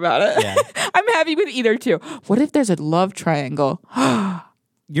upset about it. Yeah. I'm happy with either two. What if there's a love triangle?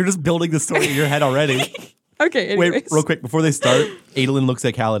 You're just building the story in your head already. Okay, anyways. Wait, real quick, before they start, Adolin looks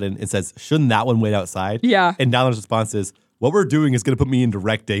at Kaladin and says, shouldn't that one wait outside? Yeah. And Dalinar's response is, what we're doing is going to put me in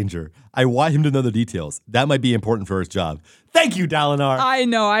direct danger. I want him to know the details. That might be important for his job. Thank you, Dalinar. I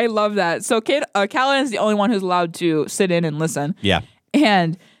know. I love that. So Kaladin is the only one who's allowed to sit in and listen. Yeah.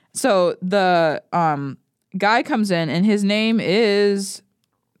 And so the guy comes in, and his name is...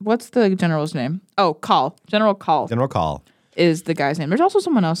 What's the general's name? Oh, Khal. General Khal. General Khal. Is the guy's name. There's also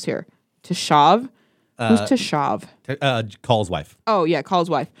someone else here. Tashav. Who's Tashav? Khal's wife. Oh, yeah, Khal's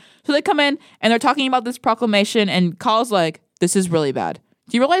wife. So they come in, and they're talking about this proclamation, and Khal's like, this is really bad.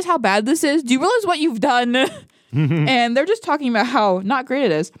 Do you realize how bad this is? Do you realize what you've done? And they're just talking about how not great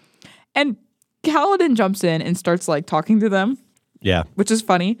it is. And Kaladin jumps in and starts, like, talking to them. Yeah. Which is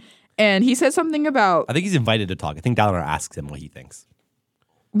funny. And he says something about... I think he's invited to talk. I think Dalinar asks him what he thinks.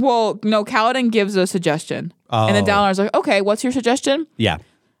 Well, no, Kaladin gives a suggestion. Oh. And then Dalinar's like, okay, what's your suggestion? Yeah.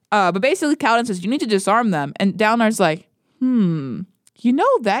 But basically, Kaladin says, you need to disarm them. And Dalinar's like,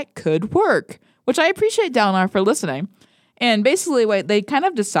 that could work. Which I appreciate Dalinar for listening. And basically, what they kind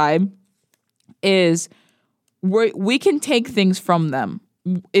of decide is we can take things from them.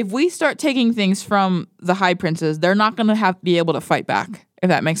 If we start taking things from the High Princes, they're not going to be able to fight back, if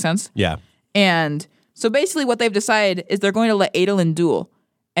that makes sense. Yeah. And so basically what they've decided is they're going to let Adolin duel.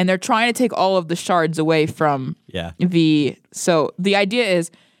 And they're trying to take all of the shards away from So the idea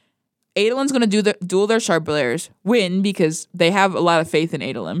is Adolin's going to duel their shard players, win because they have a lot of faith in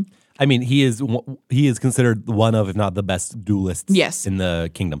Adolin. I mean, he is considered one of, if not the best duelists in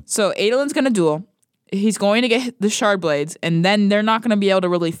the kingdom. So Adolin's going to duel. He's going to get the shard blades, and then they're not going to be able to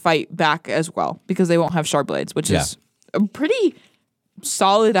really fight back as well because they won't have shard blades, which is a pretty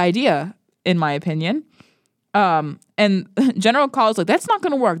solid idea, in my opinion. And General Khal is like, that's not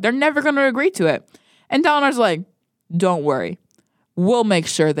going to work. They're never going to agree to it. And Dalinar's like, don't worry. We'll make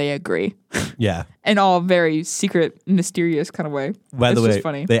sure they agree. Yeah. In all very secret, mysterious kind of way. By the way,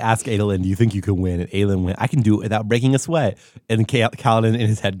 funny. They ask Adolin, do you think you can win? And Adolin went, I can do it without breaking a sweat. And Kaladin in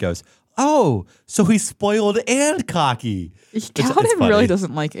his head goes, oh, so he's spoiled and cocky. Kaladin really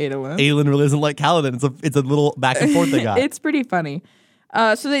doesn't like Adolin. Adolin really doesn't like Kaladin. It's a little back and forth they got. It's pretty funny.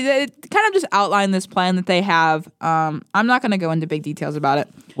 So they kind of just outline this plan that they have. I'm not going to go into big details about it.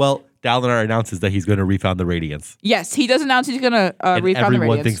 Well, Dalinar announces that he's going to refound the Radiance. Yes, he does announce he's going to refound the Radiance.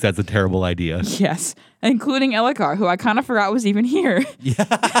 Everyone thinks that's a terrible idea. Yes, including Elhokar, who I kind of forgot was even here. Yeah.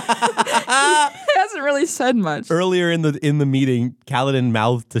 He hasn't really said much. Earlier in the meeting, Kaladin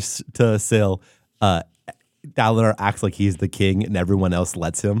mouthed to Syl, Dalinar acts like he's the king and everyone else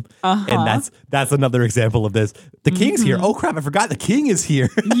lets him. And that's another example of this. The king's here. Oh crap, I forgot the king is here.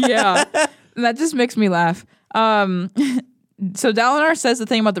 Yeah. That just makes me laugh. So Dalinar says the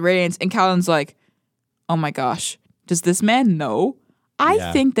thing about the Radiance, and Kaladin's like, oh my gosh, does this man know?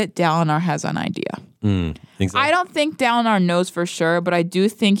 I think that Dalinar has an idea. Think so? I don't think Dalinar knows for sure, but I do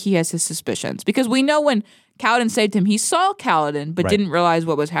think he has his suspicions. Because we know when Kaladin saved him, he saw Kaladin, but didn't realize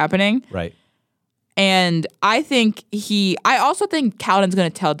what was happening. Right. And I also think Kaladin's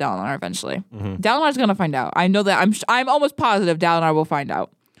going to tell Dalinar eventually. Dalinar's going to find out. I know that. I'm almost positive Dalinar will find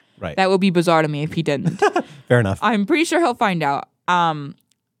out. Right. That would be bizarre to me if he didn't. Fair enough. I'm pretty sure he'll find out.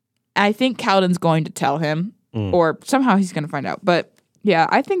 I think Kaladin's going to tell him, or somehow he's going to find out. But yeah,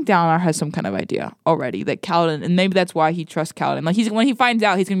 I think Dalinar has some kind of idea already that Kaladin, and maybe that's why he trusts Kaladin. Like when he finds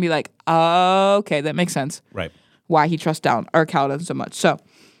out, he's going to be like, oh, okay, that makes sense. Right. Why he trusts Kaladin so much. So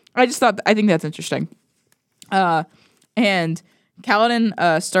I think that's interesting. And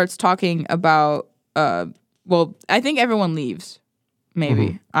Kaladin starts talking about, I think everyone leaves.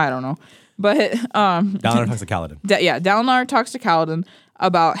 Maybe. I don't know. But Dalinar talks to Kaladin. Dalinar talks to Kaladin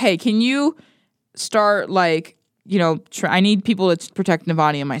about, hey, can you start I need people to protect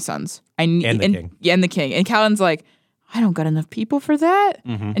Navani and my sons. And the king. Yeah, and the king. And Kaladin's like, I don't got enough people for that.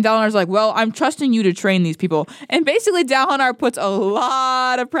 And Dalinar's like, well, I'm trusting you to train these people. And basically Dalinar puts a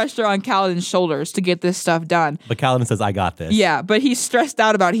lot of pressure on Kaladin's shoulders to get this stuff done. But Kaladin says, I got this. Yeah, but he's stressed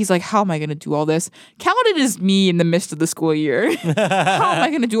out about it. He's like, how am I going to do all this? Kaladin is me in the midst of the school year. How am I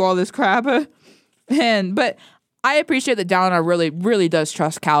going to do all this crap? But I appreciate that Dalinar really, really does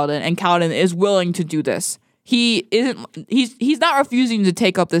trust Kaladin, and Kaladin is willing to do this. He's not refusing to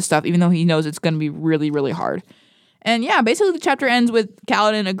take up this stuff, even though he knows it's going to be really, really hard. And yeah, basically the chapter ends with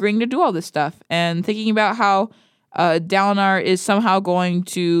Kaladin agreeing to do all this stuff and thinking about how Dalinar is somehow going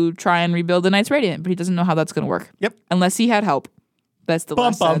to try and rebuild the Knights Radiant, but he doesn't know how that's going to work. Yep. Unless he had help. That's the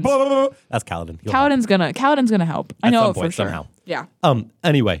last sentence. That's Kaladin. Kaladin's gonna help. I know it for sure. Somehow. Yeah.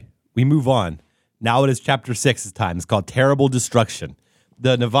 Anyway, we move on. Now it is chapter 6's time. It's called Terrible Destruction.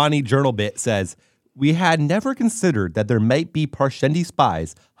 The Navani journal bit says, "We had never considered that there might be Parshendi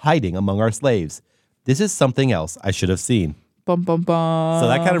spies hiding among our slaves. This is something else I should have seen." Bum, bum, bum. So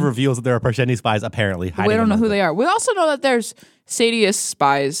that kind of reveals that there are Parshendi spies apparently hiding. We don't know among who them. they are. We also know that there's Sadius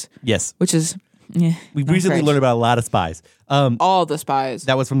spies. Yes. Which is... We've recently learned about a lot of spies. All the spies.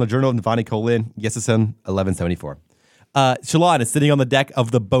 That was from the Journal of Navani Colin, Yesison, 1174. Shallan is sitting on the deck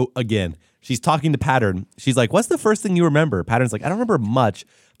of the boat again. She's talking to Pattern. She's like, "What's the first thing you remember?" Pattern's like, "I don't remember much,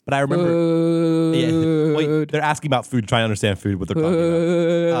 but I remember..." Food. Wait, they're asking about food, trying to understand food, what they're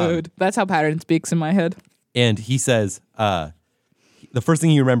talking about. That's how Pattern speaks in my head. And he says, the first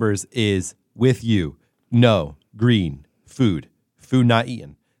thing he remembers is, "With you, no, green, food not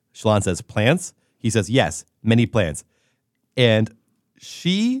eaten." Shallan says, "Plants?" He says, "Yes, many plants." And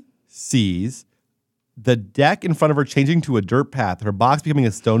she sees the deck in front of her changing to a dirt path, her box becoming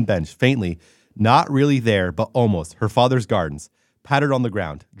a stone bench, faintly, not really there, but almost. Her father's gardens, pattered on the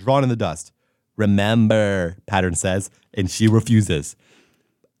ground, drawn in the dust. "Remember," Pattern says, and she refuses.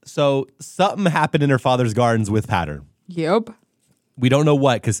 So something happened in her father's gardens with Pattern. Yep. We don't know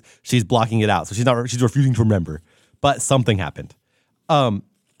what, because she's blocking it out. So she's refusing to remember. But something happened.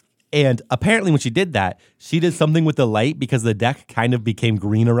 And apparently when she did that, she did something with the light because the deck kind of became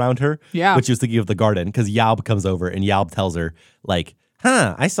green around her. Yeah. Which she was thinking of the garden, because Yalb comes over and Yalb tells her, like,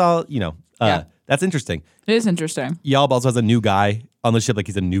 I saw, Yeah. That's interesting. It is interesting. Yalb also has a new guy on the ship, like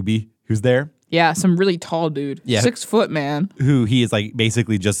he's a newbie who's there. Yeah, some really tall dude. Yeah. 6 foot, man. Who he is like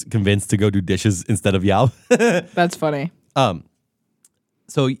basically just convinced to go do dishes instead of Yalb. That's funny. So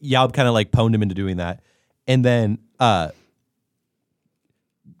Yalb kind of like pwned him into doing that. And then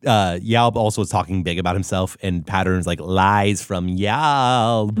Yalb also was talking big about himself, and Pattern's like, "Lies from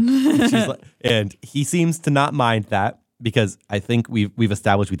Yalb." And he seems to not mind that, because I think we've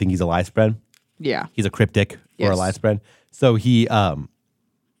established we think he's a lie spread. Yeah. He's a cryptic or a Yes. lie spread. So he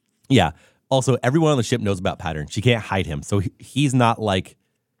yeah. Also, everyone on the ship knows about Pattern. She can't hide him. So he's not like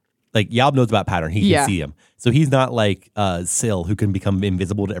Yalb knows about Pattern. He can see him. So he's not like Syl, who can become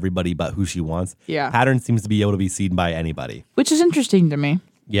invisible to everybody but who she wants. Yeah. Pattern seems to be able to be seen by anybody. Which is interesting to me.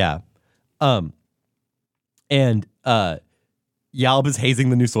 Yeah. And Yalb is hazing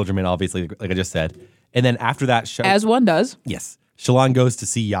the new soldierman, obviously, like I just said. And then after that, As one does. yes, Shallan goes to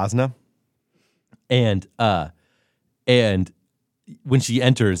see Yasna. And when she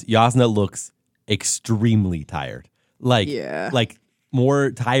enters, Yasna looks extremely tired. Like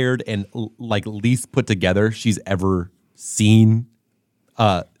more tired and like least put together she's ever seen.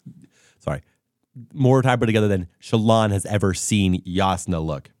 More tired put together than Shallan has ever seen Yasna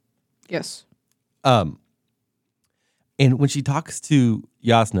look. Yes. And when she talks to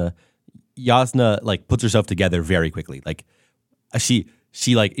Yasna like puts herself together very quickly. Like she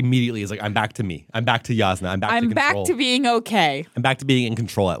like immediately is like, "I'm back to me. I'm back to Yasna. I'm back to control. Back to being okay. I'm back to being in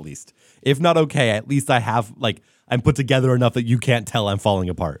control at least. If not okay, at least I have like I'm put together enough that you can't tell I'm falling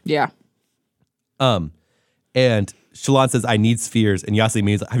apart." Yeah. And Shallan says, "I need spheres." And Yasna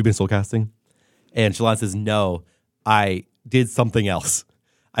means, "Have you been soul casting?" And Shallan says, "No, I did something else.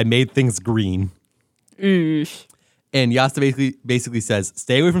 I made things green." Eesh. And Yasna basically says,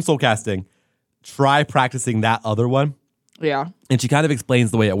 "Stay away from soul casting. Try practicing that other one." Yeah. And she kind of explains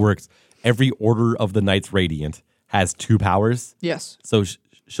the way it works. Every order of the Knights Radiant has 2 powers. Yes. So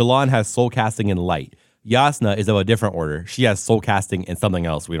Shallan has soul casting and light. Yasna is of a different order. She has soul casting and something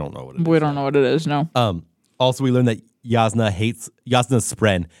else. We don't know what it is. We don't know what it is, no. Also, we learned that Yasna's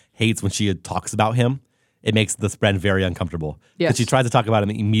Spren hates when she talks about him. It makes the Spren very uncomfortable. Yes. Because she tries to talk about him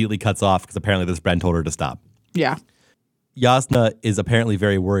and immediately cuts off because apparently the Spren told her to stop. Yeah. Yasna is apparently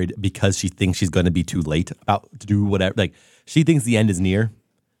very worried because she thinks she's going to be too late about to do whatever. Like, she thinks the end is near,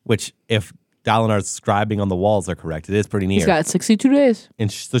 which if Dalinar's scribing on the walls are correct, it is pretty near. He's got 62 days. And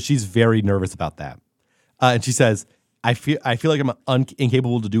so she's very nervous about that. And she says, I feel like I'm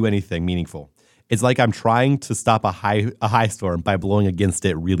incapable to do anything meaningful. It's like I'm trying to stop a high storm by blowing against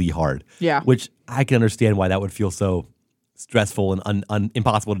it really hard. Yeah. Which I can understand why that would feel so stressful and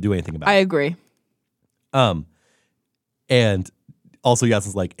impossible to do anything about. I agree. And also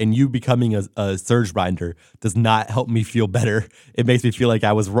Yasna's like, and you becoming a surge binder does not help me feel better. It makes me feel like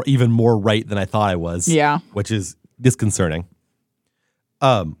I was even more right than I thought I was. Yeah. Which is disconcerting.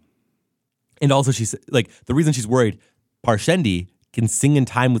 And also she's like, the reason she's worried, Parshendi can sing in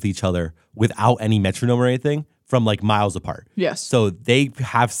time with each other without any metronome or anything from like miles apart. Yes. So they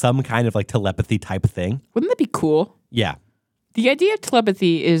have some kind of like telepathy type thing. Wouldn't that be cool? Yeah. The idea of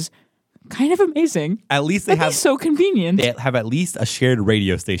telepathy is kind of amazing. At least they That'd be so convenient. They have at least a shared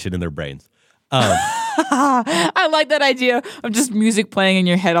radio station in their brains. I like that idea of just music playing in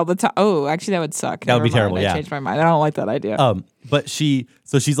your head all the time. Oh, actually, that would suck. That would be terrible. I Yeah. changed my mind. I don't like that idea. But she's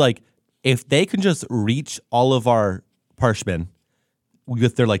like, if they can just reach all of our Parshmen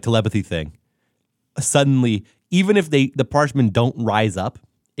with their like telepathy thing, suddenly, even if the Parshmen don't rise up,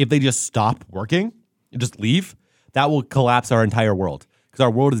 if they just stop working and just leave, that will collapse our entire world. Because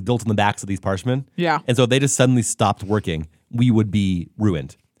our world is built on the backs of these Parshmen. Yeah. And so if they just suddenly stopped working, we would be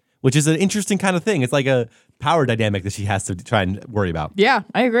ruined. Which is an interesting kind of thing. It's like a power dynamic that she has to try and worry about. Yeah,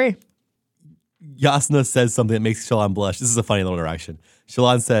 I agree. Yasna says something that makes Shallan blush. This is a funny little interaction.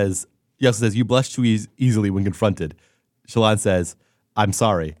 Yasna says, you blush too easily when confronted. Shallan says, I'm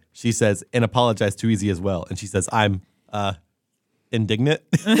sorry. She says, and apologize too easy as well. And she says, I'm indignant.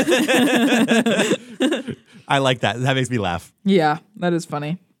 I like that. That makes me laugh. Yeah, that is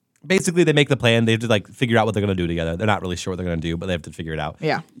funny. Basically, they make the plan. They have to like figure out what they're going to do together. They're not really sure what they're going to do, but they have to figure it out.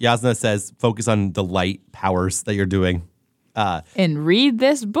 Yeah. Yasna says, focus on the light powers that you're doing. And read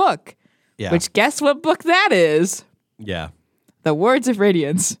this book. Yeah. Which, guess what book that is? Yeah. The Words of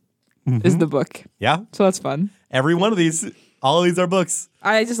Radiance is the book. Yeah. So that's fun. Every one of these, all of these are books.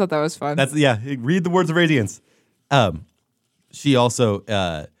 I just thought that was fun. Read the Words of Radiance. She also,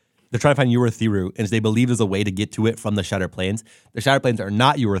 they're trying to find Urithiru, and they believe there's a way to get to it from the Shattered Plains. The Shattered Plains are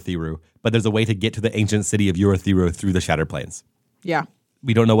not Urithiru, but there's a way to get to the ancient city of Urithiru through the Shattered Plains. Yeah.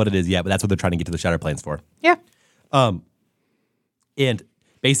 We don't know what it is yet, but that's what they're trying to get to the Shattered Plains for. Yeah. And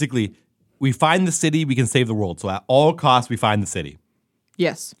basically, we find the city, we can save the world. So at all costs, we find the city.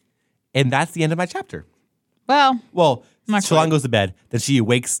 Yes. And that's the end of my chapter. Well, not Shallan quite. goes to bed, then she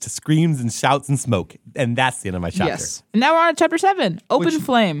awakes to screams and shouts and smoke. And that's the end of my chapter. yes. And now we're on to chapter 7, Open Which,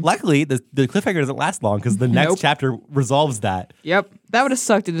 Flame. Luckily, the cliffhanger doesn't last long because the next Nope. chapter resolves that. Yep. That would have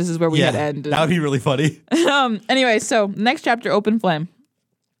sucked if this is where we had ended. That would be really funny. Anyway, so next chapter, Open Flame.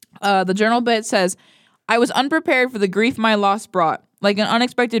 The journal bit says, I was unprepared for the grief my loss brought, like an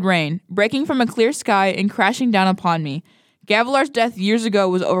unexpected rain, breaking from a clear sky and crashing down upon me. Gavilar's death years ago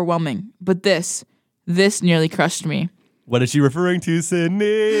was overwhelming, but this nearly crushed me. What is she referring to,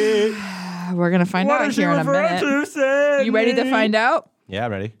 Sydney? We're going to find out here in a minute. You ready to find out? Yeah,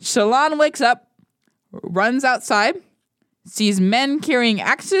 I'm ready. Shallan wakes up, runs outside, sees men carrying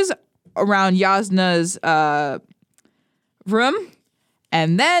axes around Yasna's room,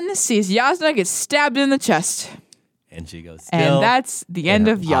 and then sees Yasna get stabbed in the chest. And she goes still. And that's the end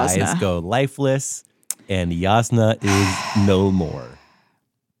of Yasna. Eyes go lifeless, and Yasna is no more.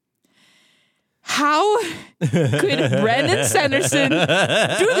 How could Brandon Sanderson do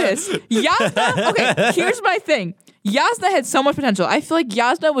this? Yasna, okay, here's my thing. Yasna had so much potential. I feel like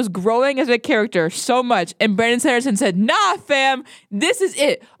Yasna was growing as a character so much, and Brandon Sanderson said, nah, fam, this is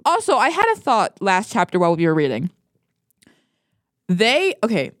it. Also, I had a thought last chapter while we were reading.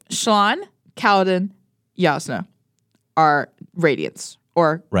 Shallan, Kaladin, Yasna are Radiance,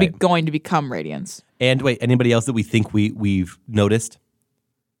 or going to become Radiance. And wait, anybody else that we think we've noticed?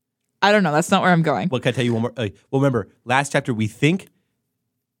 I don't know. That's not where I'm going. Well, can I tell you one more? Well, remember, last chapter we think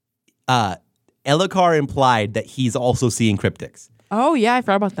Elhokar implied that he's also seeing cryptics. Oh, yeah, I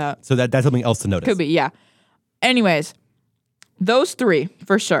forgot about that. So that's something else to notice. Could be, yeah. Anyways, those three,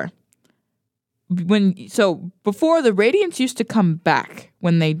 for sure. Before, the Radiants used to come back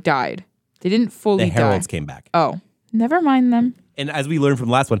when they died. They didn't fully die. The Heralds came back. Oh, never mind them. And as we learned from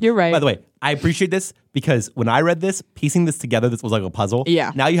the last one, You're right. By the way, I appreciate this because when I read this, piecing this together, this was like a puzzle.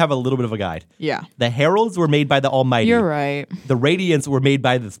 Yeah. Now you have a little bit of a guide. Yeah. The Heralds were made by the Almighty. You're right. The Radiants were made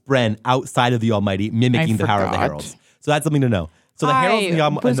by the Spren outside of the Almighty, mimicking the power of the forgot. Heralds. So that's something to know. So the Heralds and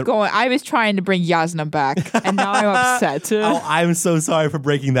the I was trying to bring Yasna back, and now I'm upset. Oh, I'm so sorry for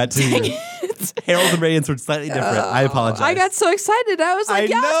breaking that to you. Heralds and Radiants were slightly different. I apologize. I got so excited. I was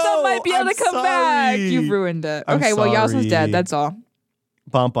like, I Yasna know. might be able I'm to come back. sorry. You've ruined it. I'm Okay, well, Yasna's dead. sorry. That's all.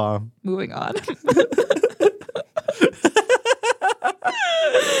 Bom bom. Moving on.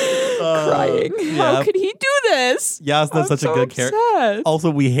 Crying. How could he do this? Yasna's such a good character. Also,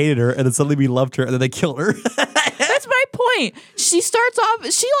 we hated her, and then suddenly we loved her, and then they killed her. That's my point. She starts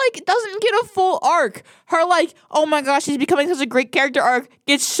off, she doesn't get a full arc. Her oh my gosh, she's becoming such a great character arc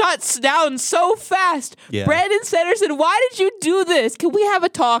gets shut down so fast. Yeah. Brandon Sanderson, why did you do this? Can we have a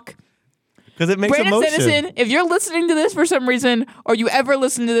talk? Because it makes Brandon emotion. Sanderson, if you're listening to this for some reason, or you ever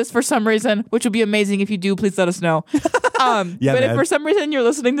listen to this for some reason, which would be amazing if you do, please let us know. But if for some reason you're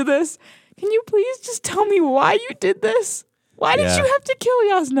listening to this, can you please just tell me why you did this? Why did you have to kill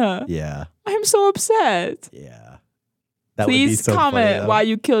Yasna? Yeah. I'm so upset. Yeah. That would be Please so comment funny, though. why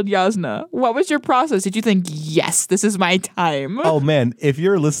you killed Yasna. What was your process? Did you think, yes, this is my time? Oh, man. If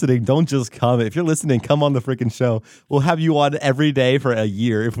you're listening, don't just comment. If you're listening, come on the freaking show. We'll have you on every day for a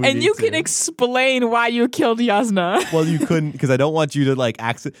year if we and need you to. can explain why you killed Yasna. Well, you couldn't because I don't want you to like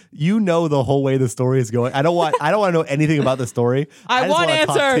you know the whole way the story is going. I don't want to know anything about the story. I just want wanna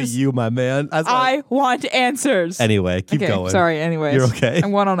talk to answers. you, my man. I want answers. Anyway, keep okay, going. sorry. Anyways, You're okay. I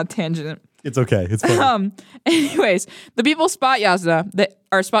went on a tangent. It's okay. It's fine. Anyways, the people spot Yasna,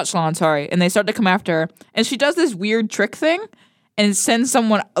 spot Shallan, sorry, and they start to come after her. And she does this weird trick thing and sends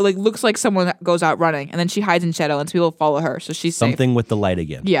someone, like, looks like someone goes out running. And then she hides in shadow and people follow her. So she's safe. Something with the light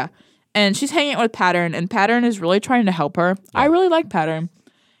again. Yeah. And she's hanging out with Pattern, and Pattern is really trying to help her. I really like Pattern.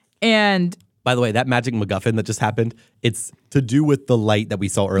 And by the way, that magic MacGuffin that just happened, it's to do with the light that we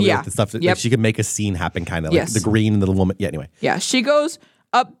saw earlier. Yeah. With the stuff that Yep. like, she could make a scene happen, kind of. Yes. Like the green and the little woman. Yeah, anyway. yeah, she goes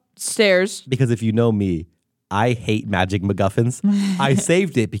upstairs. Because if you know me, I hate magic MacGuffins. I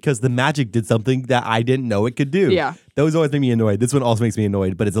saved it because the magic did something that I didn't know it could do. Yeah. Those always make me annoyed. This one also makes me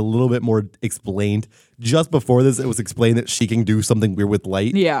annoyed, but it's a little bit more explained. Just before this, it was explained that she can do something weird with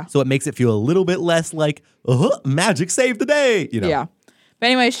light. Yeah. So it makes it feel a little bit less like, magic saved the day. You know? Yeah. But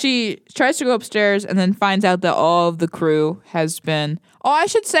anyway, she tries to go upstairs and then finds out that all of the crew has been. Oh, I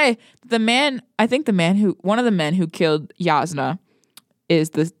should say one of the men who killed Yasna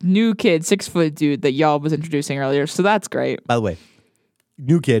is the new kid, 6-foot dude that y'all was introducing earlier. So that's great. By the way,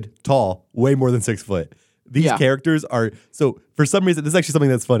 new kid, tall, way more than 6 foot. These characters are, so for some reason, this is actually something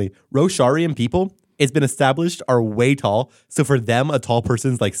that's funny. Rosharian people, it's been established, are way tall. So for them, a tall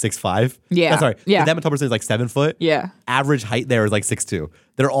person's like 6'5". Yeah. Sorry. Yeah. For them, a tall person is like 7 foot. Yeah. Average height there is like 6'2".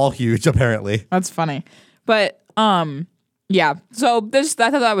 They're all huge, apparently. That's funny. But, yeah. So I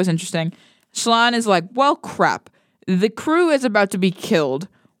thought that was interesting. Shallan is like, well, crap. The crew is about to be killed.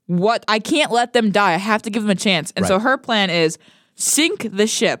 What? I can't let them die. I have to give them a chance. And so her plan is sink the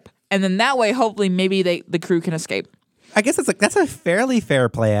ship. And then that way, hopefully, maybe the crew can escape. I guess that's a fairly fair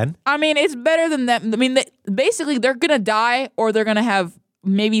plan. I mean, it's better than that. I mean, basically, they're going to die or they're going to have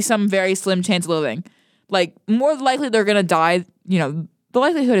maybe some very slim chance of living. Like, more likely they're going to die. You know, the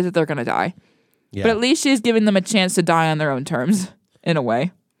likelihood is that they're going to die. Yeah. But at least she's giving them a chance to die on their own terms, in a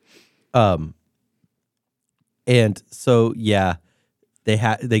way. And so, yeah, they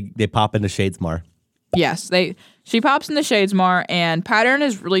pop into Shadesmar. Yes, she pops into Shadesmar, and Pattern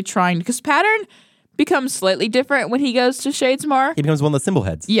is really trying, because Pattern becomes slightly different when he goes to Shadesmar. He becomes one of the symbol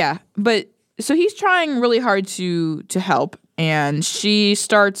heads. Yeah, but so he's trying really hard to help, and she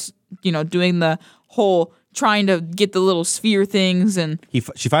starts, doing the whole trying to get the little sphere things, and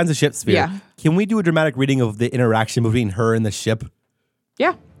she finds a ship sphere. Yeah. Can we do a dramatic reading of the interaction between her and the ship?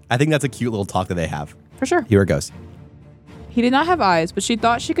 Yeah. I think that's a cute little talk that they have. For sure. Here it goes. He did not have eyes, but she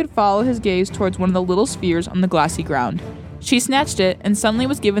thought she could follow his gaze towards one of the little spheres on the glassy ground. She snatched it and suddenly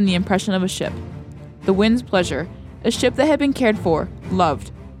was given the impression of a ship. The Wind's Pleasure, a ship that had been cared for,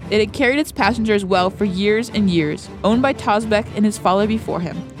 loved. It had carried its passengers well for years and years, owned by Tazbek and his father before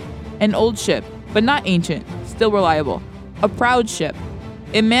him. An old ship, but not ancient, still reliable. A proud ship.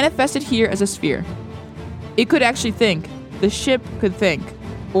 It manifested here as a sphere. It could actually think. The ship could think.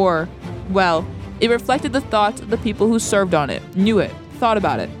 Or, well, it reflected the thoughts of the people who served on it, knew it, thought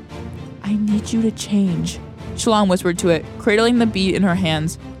about it. I need you to change, Shallan whispered to it, cradling the bead in her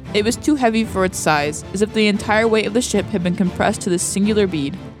hands. It was too heavy for its size, as if the entire weight of the ship had been compressed to this singular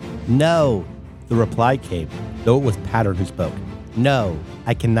bead. No, the reply came, though it was Pattern who spoke. No,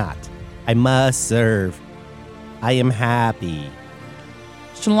 I cannot. I must serve. I am happy.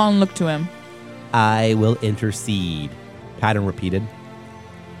 Shallan looked to him. I will intercede, Pattern repeated.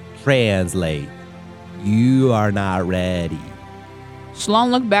 Translate. You are not ready. Shallan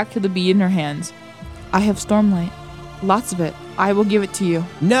looked back to the bead in her hands. I have Stormlight. Lots of it. I will give it to you.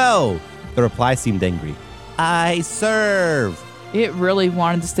 No! The reply seemed angry. I serve. It really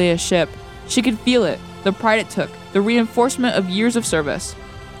wanted to stay a ship. She could feel it, the pride it took, the reinforcement of years of service.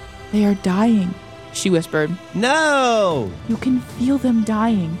 They are dying, she whispered. No! You can feel them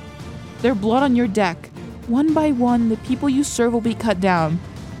dying. Their blood on your deck. One by one, the people you serve will be cut down.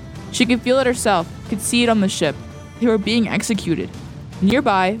 She could feel it herself, could see it on the ship. They were being executed.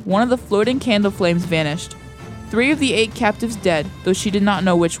 Nearby, one of the floating candle flames vanished. 3 of the 8 captives dead, though she did not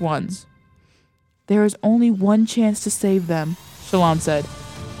know which ones. There is only one chance to save them, Shallan said,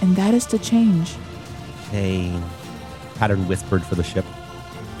 and that is to change. Change, Pattern whispered for the ship.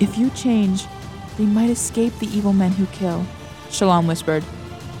 If you change, they might escape the evil men who kill, Shallan whispered.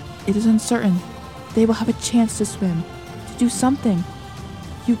 It is uncertain. They will have a chance to swim, to do something.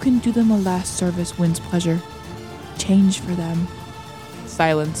 You can do them a last service, Wind's Pleasure. Change. change for them.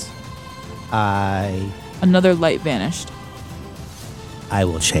 Silence. I Another light vanished.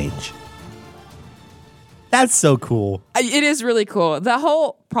 will change. That's so cool. It is really cool. The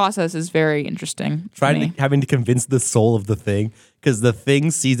whole process is very interesting. Having to convince the soul of the thing, because the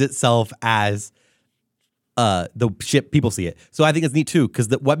thing sees itself as the ship. People see it. So I think it's neat too, because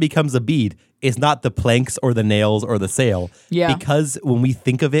what becomes a bead is not the planks or the nails or the sail. Yeah. Because when we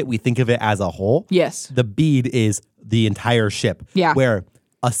think of it as a whole. Yes. The bead is the entire ship. Yeah. Where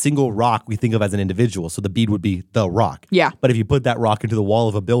a single rock we think of as an individual. So the bead would be the rock. Yeah. But if you put that rock into the wall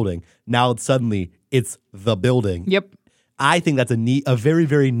of a building, now suddenly it's the building. Yep. I think that's a very,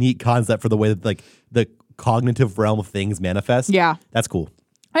 very neat concept for the way that like the cognitive realm of things manifest. Yeah. That's cool.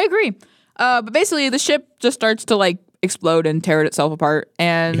 I agree. But basically, the ship just starts to like explode and tear itself apart,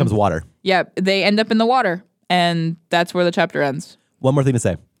 and Becomes water. Yeah, they end up in the water, and that's where the chapter ends. One more thing to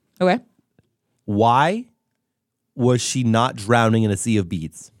say. Okay. Why was she not drowning in a sea of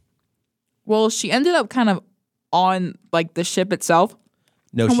beads? Well, she ended up kind of on like the ship itself.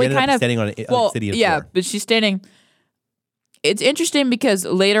 No, And she we ended up kind of- standing on a obsidian yeah, floor. but she's standing. It's interesting because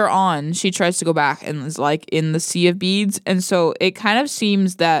later on she tries to go back and is like in the sea of beads, and so it kind of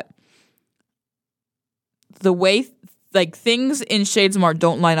seems that the way like things in Shadesmar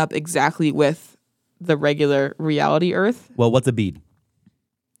don't line up exactly with the regular reality Earth. Well, what's a bead?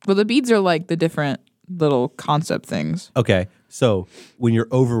 Well, the beads are like the different little concept things. Okay, so when you're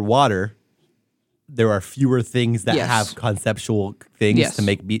over water, there are fewer things that Yes. have conceptual things Yes. to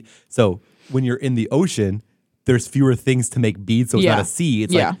make bead. So when you're in the ocean, there's fewer things to make beads. So it's Yeah. not a sea.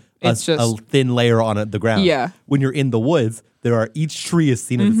 It's Yeah. like It's a just- thin layer on the ground. Yeah. When you're in the woods, each tree is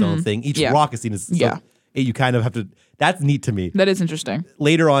seen as its own thing. Each Yeah. rock is seen as Yeah. You kind of have to. That's neat to me. That is interesting.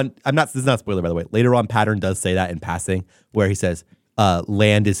 Later on, this is not a spoiler by the way. Later on, Pattern does say that in passing, where he says,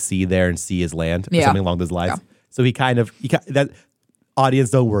 "Land is sea there, and sea is land," or Yeah. something along those lines. Yeah. So that audience,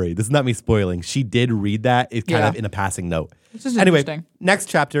 don't worry. This is not me spoiling. She did read that. It's kind Yeah. of in a passing note. This is Anyway, interesting. next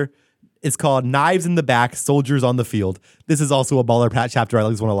chapter is called "Knives in the Back, Soldiers on the Field." This is also a baller chapter. I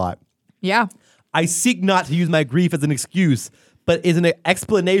like this one a lot. Yeah. I seek not to use my grief as an excuse, but is an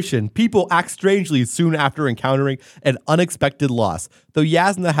explanation. People act strangely soon after encountering an unexpected loss. Though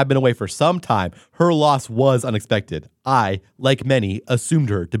Yasna had been away for some time, her loss was unexpected. I, like many, assumed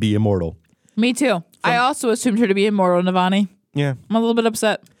her to be immortal. Me too. I also assumed her to be immortal, Navani. Yeah. I'm a little bit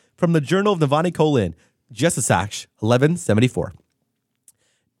upset. From the Journal of Navani Colin, Jessasach, 1174.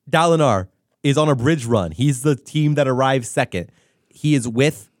 Dalinar is on a bridge run. He's the team that arrives second. He is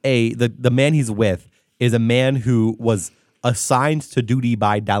with the man he's with is a man who was assigned to duty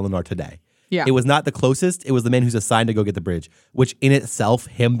by Dalinar today. Yeah. It was not the closest. It was the man who's assigned to go get the bridge, which in itself,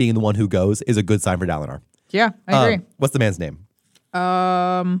 him being the one who goes, is a good sign for Dalinar. Yeah, I agree. What's the man's name?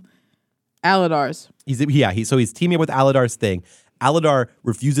 Aladar's. So he's teaming up with Aladar's thing. Aladar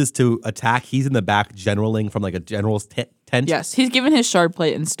refuses to attack. He's in the back generaling from like a general's tent. Yes, he's given his shard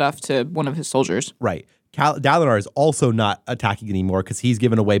plate and stuff to one of his soldiers. Right. Dalinar is also not attacking anymore because he's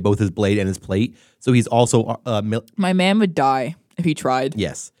given away both his blade and his plate. So he's also My man would die if he tried.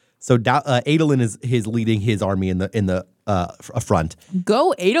 yes. So Adolin is leading his army in the front.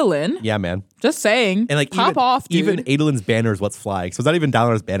 Go Adolin. Yeah, man. Just saying. And like pop off, dude. even Adolin's banner is what's flying. So it's not even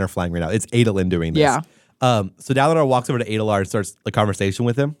Dalinar's banner flying right now. It's Adolin doing this. Yeah. So Dalinar walks over to Adolar and starts the conversation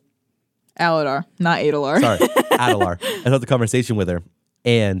with him. Aladar, not Adolar. Sorry, Adelar. I started the conversation with her,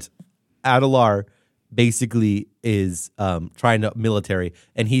 and Adelar basically is trying to military,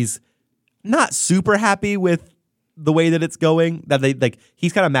 and he's not super happy with the way that it's going. That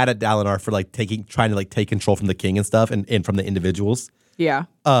he's kind of mad at Dalinar for trying to take control from the king and stuff, and from the individuals. Yeah.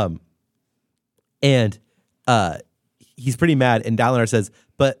 And he's pretty mad. And Dalinar says,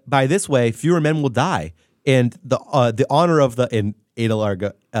 "But by this way, fewer men will die." And the honor of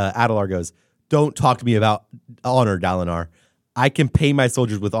Adelar goes, "Don't talk to me about honor, Dalinar. I can pay my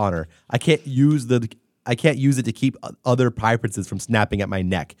soldiers with honor. I can't use it to keep other pirates from snapping at my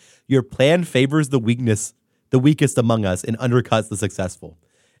neck. Your plan favors the weakest among us, and undercuts the successful."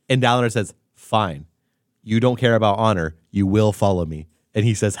 And Dalinar says, "Fine. You don't care about honor. You will follow me." And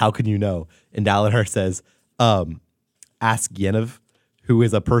he says, "How can you know?" And Dalinar says, "Ask Yennev, who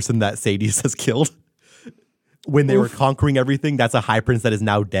is a person that Sadius has killed." When they were conquering everything, that's a high prince that is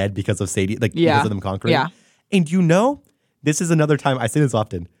now dead because of Sadius, because of them conquering. Yeah. And this is another time, I say this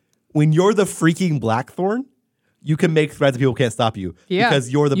often, when you're the freaking Blackthorn, you can make threats and people can't stop you. Yeah,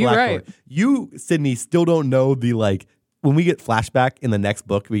 Because you're the you're Blackthorn. right. You, Sydney, still don't know when we get flashback in the next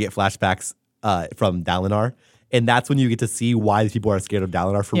book, we get flashbacks from Dalinar. And that's when you get to see why these people are scared of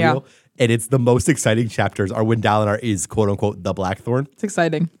Dalinar for Yeah. real. And it's the most exciting chapters are when Dalinar is quote unquote the Blackthorn. It's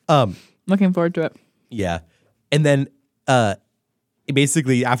exciting. Looking forward to it. Yeah. And then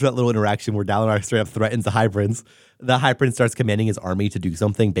basically after that little interaction where Dalinar straight up threatens the High Prince, the High Prince starts commanding his army to do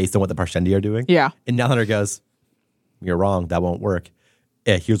something based on what the Parshendi are doing. Yeah. And Dalinar goes, "You're wrong. That won't work.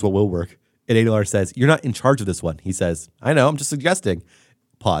 Yeah, here's what will work." And Adelar says, "You're not in charge of this one." He says, "I know. I'm just suggesting."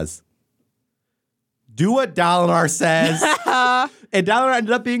 Pause. Do what Dalinar says. And Dalinar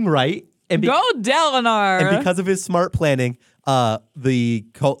ended up being right. And Go Dalinar. And because of his smart planning, the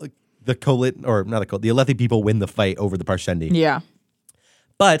Alethi people win the fight over the Parshendi. Yeah.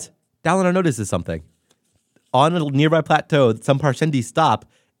 But Dalinar notices something. On a nearby plateau, some Parshendi stop,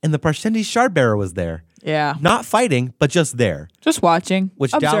 and the Parshendi Shardbearer was there. Yeah. Not fighting, but just there. Just watching.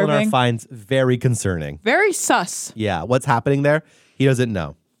 Which observing. Dalinar finds very concerning. Very sus. Yeah, what's happening there? He doesn't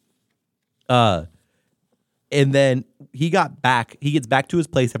know. And then he gets back to his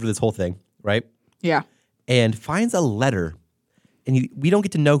place after this whole thing, right? Yeah. And finds a letter. And we don't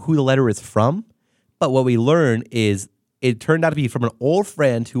get to know who the letter is from, but what we learn is it turned out to be from an old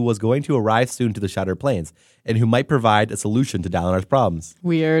friend who was going to arrive soon to the Shattered Plains and who might provide a solution to Dalinar's problems.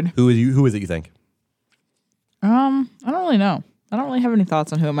 Weird. Who is it, you think? I don't really know. I don't really have any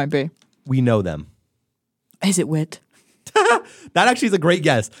thoughts on who it might be. We know them. Is it Wit? That actually is a great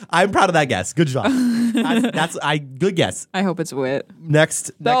guess. I'm proud of that guess. Good job. Good guess. I hope it's Wit.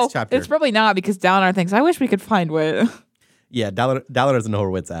 Next chapter. It's probably not because Dalinar thinks, I wish we could find Wit. Yeah, Dalinar doesn't know where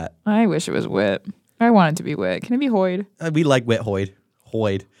Wit's at. I wish it was Wit. I want it to be Wit. Can it be Hoyd? We like Wit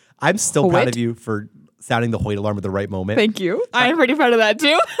Hoyd. I'm still proud of you for sounding the Hoyd alarm at the right moment. Thank you. I'm pretty proud of that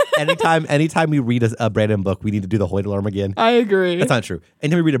too. anytime we read a Brandon book, we need to do the Hoyd alarm again. I agree. That's not true.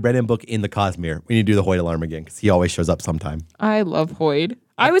 Anytime we read a Brandon book in the Cosmere, we need to do the Hoyd alarm again because he always shows up sometime. I love Hoyd.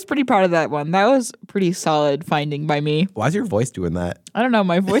 I was pretty proud of that one. That was pretty solid finding by me. Why is your voice doing that? I don't know.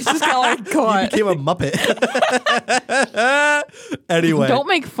 My voice just got like caught. You became a Muppet. Anyway. Don't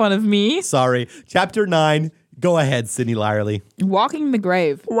make fun of me. Sorry. Chapter 9. Go ahead, Sidney Lyerly. Walking the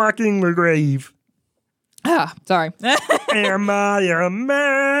grave. Walking the grave. Ah, sorry. Am I a man?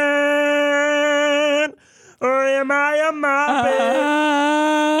 Or am I a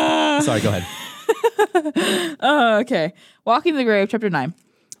Muppet? Sorry, go ahead. Okay. Walking the grave, chapter 9.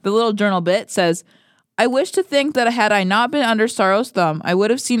 The little journal bit says, I wish to think that had I not been under Sorrow's thumb, I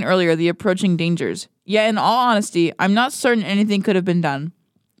would have seen earlier the approaching dangers. Yet, in all honesty, I'm not certain anything could have been done.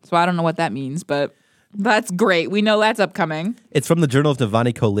 So I don't know what that means, but that's great. We know that's upcoming. It's from the Journal of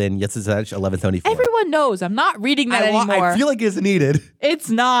Navani Kholin, Yetzirah 1174. Everyone knows. I'm not reading that anymore. I feel like it's needed. It's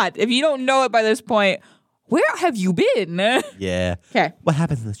not. If you don't know it by this point, where have you been? Yeah. Okay. What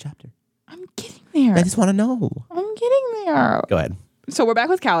happens in this chapter? I'm getting there. I just want to know. I'm getting there. Go ahead. So we're back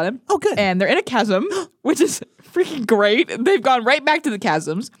with Kaladin. Oh, good. And they're in a chasm, which is freaking great. They've gone right back to the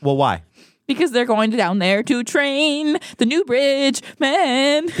chasms. Well, why? Because they're going down there to train the new bridge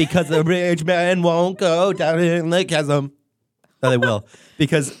man. Because the bridge man won't go down in the chasm. No, they will.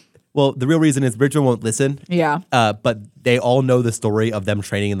 Because, well, the real reason is Bridgeman won't listen. Yeah. But they all know the story of them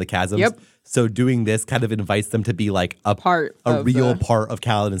training in the chasms. Yep. So doing this kind of invites them to be like a part of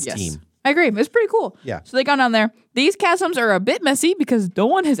Kaladin's team. I agree. It's pretty cool. Yeah. So they go down there. These chasms are a bit messy because no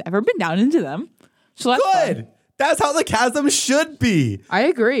one has ever been down into them. So that's Good. fun. That's how the chasm should be. I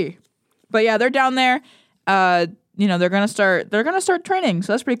agree. But yeah, they're down there. They're gonna start training.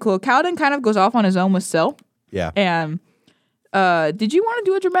 So that's pretty cool. Kaladin kind of goes off on his own with Syl. Yeah. And did you want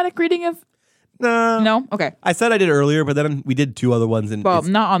to do a dramatic reading of? No. Okay. I said I did earlier, but then we did two other ones. And well,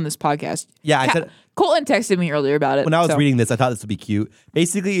 not on this podcast. Yeah, I said. Colton texted me earlier about it. When I was reading this, I thought this would be cute.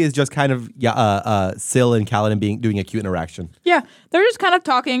 Basically, it's just kind of Syl and Kaladin doing a cute interaction. Yeah, they're just kind of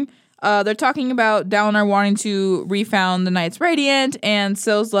talking. They're talking about Dalinar wanting to refound the Knights Radiant, and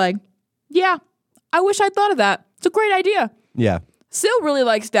Syl's like, "Yeah, I wish I'd thought of that. It's a great idea." Yeah. Syl really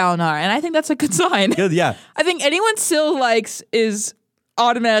likes Dalinar, and I think that's a good sign. Good, yeah. I think anyone Syl likes is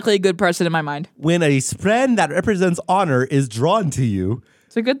automatically a good person in my mind. When a friend that represents honor is drawn to you,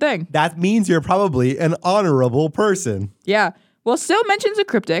 it's a good thing. That means you're probably an honorable person. Yeah. Well, Syl mentions a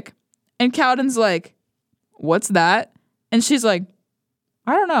cryptic, and Kaladin's like, "What's that?" And she's like,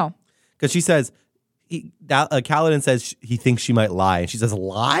 "I don't know." Because she says, Kaladin says he thinks she might lie. And she says,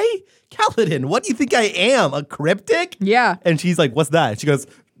 "Lie? Kaladin, what do you think I am? A cryptic?" Yeah. And she's like, "What's that?" And she goes,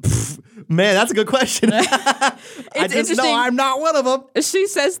 "Man, that's a good question." I just know I'm not one of them. She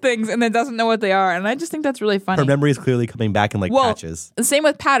says things and then doesn't know what they are. And I just think that's really funny. Her memory is clearly coming back in patches. Same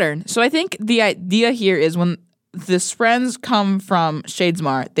with pattern. So I think the idea here is when the friends come from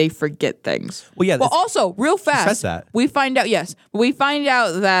Shadesmar, they forget things. Well, yeah. Well, also, real fast, says that. we find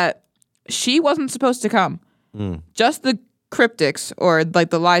out that she wasn't supposed to come. Just the cryptics or like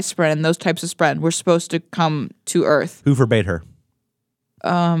the lie spread and those types of spread were supposed to come to Earth. Who forbade her?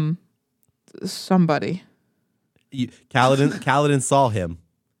 Somebody. Kaladin saw him.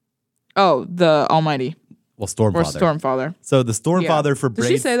 Oh, the Almighty. Well, Stormfather. Or Stormfather. So the Stormfather forbade...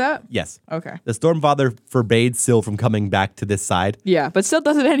 Did she say that? Yes. Okay. The Stormfather forbade Syl from coming back to this side. Yeah, but still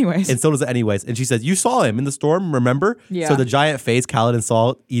does it anyways. And so does it anyways. And she says, you saw him in the storm, remember? Yeah. So the giant face Kaladin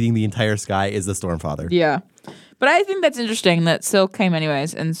saw eating the entire sky is the Stormfather. Yeah. But I think that's interesting that Syl came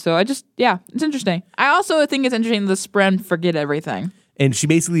anyways. And so it's interesting. I also think it's interesting the Spren forget everything. And she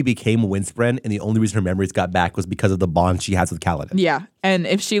basically became a Windspren, and the only reason her memories got back was because of the bond she has with Kaladin. Yeah. And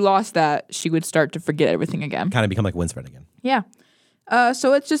if she lost that, she would start to forget everything again. Kind of become like a Windspren again. Yeah.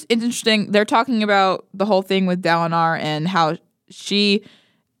 So it's interesting. They're talking about the whole thing with Dalinar and how she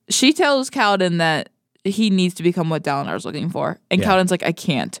tells Kaladin that he needs to become what Dalinar's looking for. And Kaladin's like, I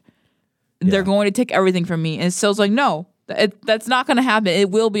can't. They're going to take everything from me. And Syl's like, no, that's not going to happen.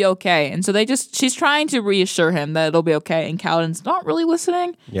 It will be okay. And so she's trying to reassure him that it'll be okay. And Kaladin's not really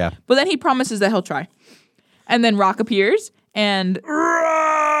listening. Yeah. But then he promises that he'll try. And then Rock appears and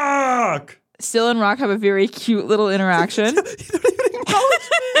Rock! Syl and Rock have a very cute little interaction. You don't even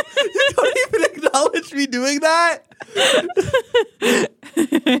acknowledge me. You don't even acknowledge me doing that.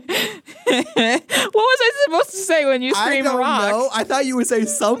 What was I supposed to say when you scream Rock? I don't know. I thought you would say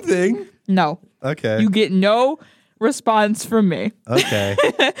something. No. Okay. You get no response from me. Okay.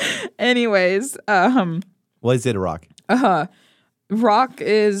 Anyways, What is it, Rock? Rock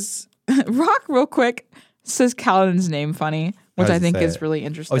real quick says Kaladin's name funny, which I think is really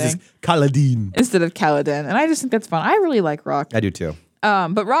interesting. Oh, it's just Kaladin. Instead of Kaladin. And I just think that's fun. I really like Rock. I do too.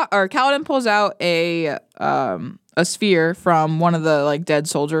 But Kaladin pulls out a sphere from one of the like dead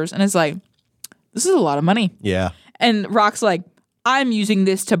soldiers and is like, this is a lot of money. Yeah. And Rock's like, I'm using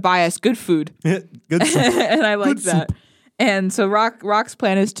this to buy us good food. Good soup. And I like Good that. soup. And so Rock's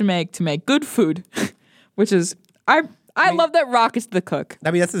plan is to make good food, which is I love that Rock is the cook.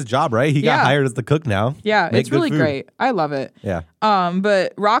 I mean, that's his job, right? He got hired as the cook now. Yeah, Make it's good really food. great. I love it. Yeah.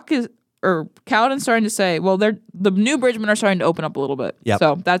 But Kaladin's starting to say, well, the new bridgemen are starting to open up a little bit. Yep.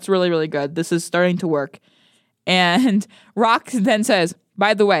 So that's really, really good. This is starting to work. And Rock then says,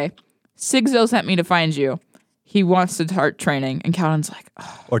 by the way, Sigzil sent me to find you. He wants to start training. And Kaladin's like,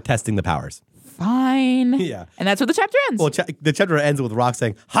 oh, Or testing the powers. fine. Yeah. And that's where the chapter ends. Well, the chapter ends with Rock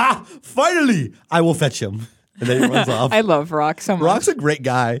saying, ha, finally, I will fetch him. And then he runs off. I love Rock so much. Rock's a great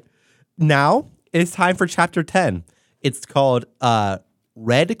guy. Now, it's time for chapter 10. It's called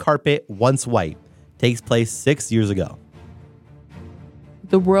Red Carpet Once White. Takes place 6 years ago.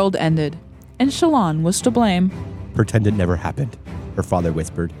 The world ended, and Shallan was to blame. Pretend it never happened, her father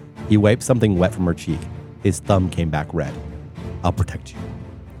whispered. He wiped something wet from her cheek. His thumb came back red. I'll protect you.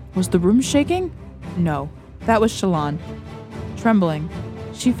 Was the room shaking? No, that was Shallan. Trembling,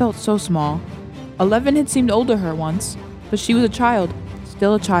 she felt so small. 11 had seemed old to her once, but she was a child,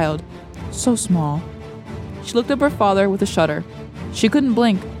 still a child, so small. She looked up her father with a shudder. She couldn't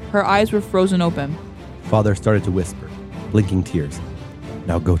blink, her eyes were frozen open. Father started to whisper, blinking tears.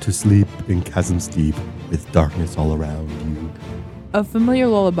 Now go to sleep in chasm steep, with darkness all around you. A familiar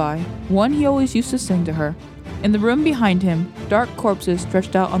lullaby, one he always used to sing to her. In the room behind him, dark corpses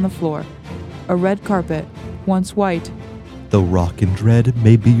stretched out on the floor. A red carpet, once white. Though rock and dread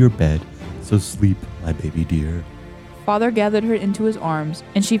may be your bed, so sleep, my baby dear. Father gathered her into his arms,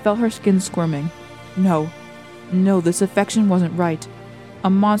 and she felt her skin squirming. No, this affection wasn't right. A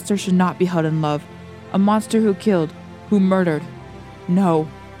monster should not be held in love. A monster who killed, who murdered. No,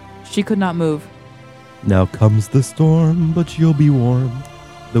 she could not move. Now comes the storm, but you'll be warm.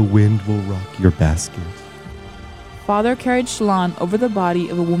 The wind will rock your basket. Father carried Shallan over the body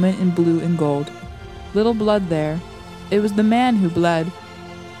of a woman in blue and gold. Little blood there. It was the man who bled.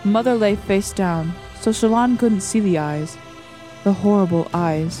 Mother lay face down, so Shallan couldn't see the eyes. The horrible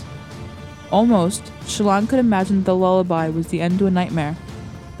eyes. Almost, Shallan could imagine that the lullaby was the end to a nightmare.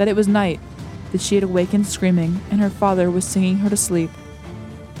 That it was night, that she had awakened screaming, and her father was singing her to sleep.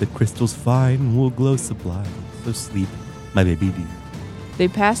 The crystals fine will glow sublime, so sleep, my baby dear. They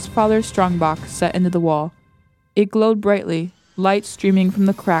passed Father's strongbox set into the wall. It glowed brightly, light streaming from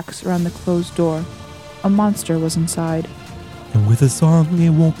the cracks around the closed door. A monster was inside. And with a song, it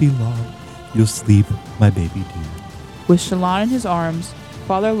won't be long. You'll sleep, my baby dear. With Shallan in his arms,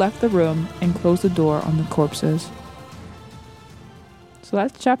 Father left the room and closed the door on the corpses. So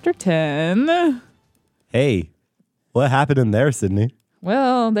that's chapter 10. Hey, what happened in there, Sydney?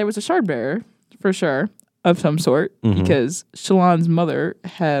 Well, there was a shard bearer, for sure, of some sort, because Shallan's mother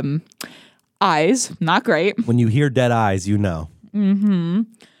had eyes. Not great. When you hear dead eyes, you know.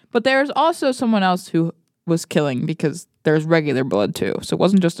 But there's also someone else who was killing because there's regular blood too. So it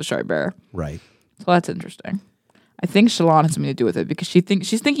wasn't just a shard bearer. Right. So that's interesting. I think Shalon has something to do with it because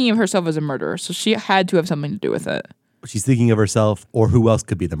she's thinking of herself as a murderer, so she had to have something to do with it. She's thinking of herself, or who else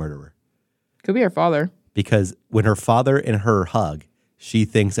could be the murderer? Could be her father. Because when her father and her hug, she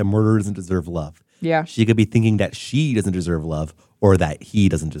thinks a murderer doesn't deserve love. Yeah. She could be thinking that she doesn't deserve love or that he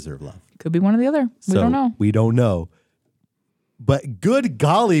doesn't deserve love. Could be one or the other. We don't know. We don't know. But good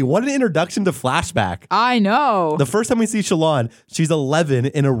golly, what an introduction to flashback. I know. The first time we see Shalon, she's 11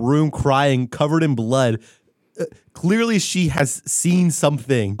 in a room crying, covered in blood. Clearly, she has seen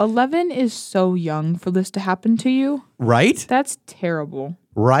something. 11 is so young for this to happen to you. Right? That's terrible.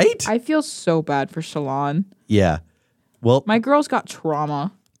 Right? I feel so bad for Shalon. Yeah. Well, My girl's got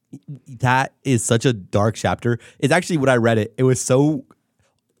trauma. that is such a dark chapter. It's actually, when I read it, it was so...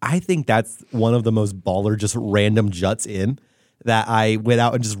 I think that's one of the most baller, just random juts in that I went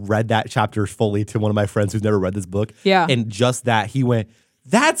out and just read that chapter fully to one of my friends who's never read this book. Yeah. And just that, he went...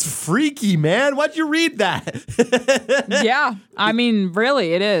 That's freaky, man. Why'd you read that? Yeah. I mean,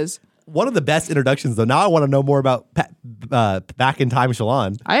 really, it is. One of the best introductions, though. Now I want to know more about Back in Time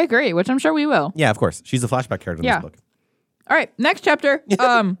Shalon. I agree, which I'm sure we will. Yeah, of course. She's a flashback character in Yeah. this book. All right, next chapter. We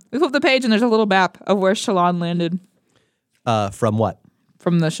flip the page and there's a little map of where Shalon landed From what?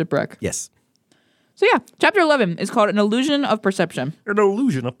 from the shipwreck. Yes. So yeah, chapter 11 is called An Illusion of Perception. An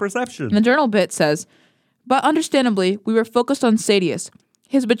illusion of perception. And the journal bit says, but understandably, we were focused on Sadius.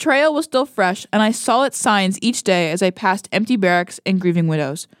 His betrayal was still fresh, and I saw its signs each day as I passed empty barracks and grieving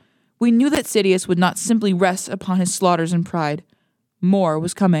widows. We knew that Sadius would not simply rest upon his slaughters and pride. More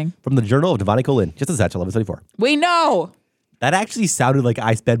was coming. From the Journal of Devani Colin, just a Satch 1174. We know! That actually sounded like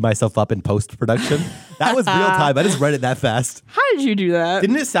I sped myself up in post-production. That was real time. I just read it that fast. How did you do that?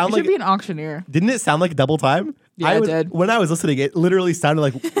 Didn't it sound you like... should be an auctioneer. Didn't it sound like double time? Yeah, it did. When I was listening, it literally sounded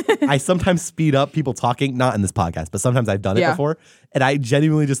like I sometimes speed up people talking, not in this podcast, but sometimes I've done it before. And I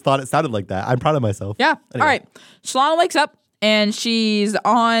genuinely just thought it sounded like that. I'm proud of myself. Yeah. Anyway. All right. Shalana wakes up and she's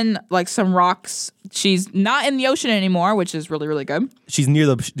on like some rocks. She's not in the ocean anymore, which is really, really good. She's near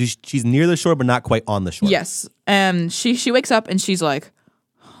the shore, but not quite on the shore. Yes. And she wakes up and she's like,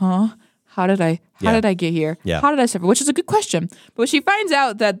 huh? How did I get here? Yeah. How did I suffer? Which is a good question. But she finds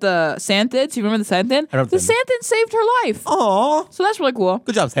out that the Santhids, you remember the Santhid? The Santhid saved her life. Aw. So that's really cool.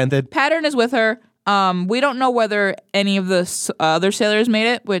 Good job, Santhid. Pattern is with her. We don't know whether any of the other sailors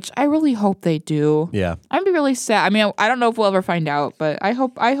made it, which I really hope they do. Yeah. I'd be really sad. I mean, I don't know if we'll ever find out, but I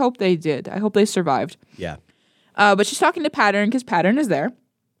hope they did. I hope they survived. Yeah. But she's talking to Pattern because Pattern is there. Do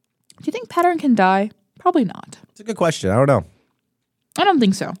you think Pattern can die? Probably not. It's a good question. I don't know. I don't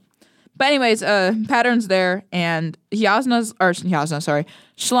think so. But anyways, Pattern's there, and Shalon's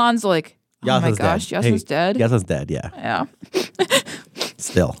like, oh my gosh, Yasna's dead. Yasna's dead, yeah. Yeah.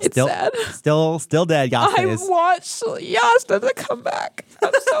 Still sad. Still dead, Yasna I is. want Yasna to come back.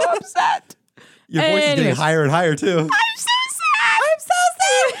 I'm so upset. Your voice is getting Anyways. higher and higher, too. I'm so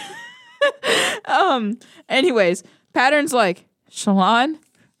sad. Anyways, Pattern's like, Shalon,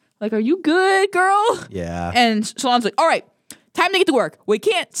 like, are you good, girl? Yeah. And Shalon's like, all right, time to get to work. We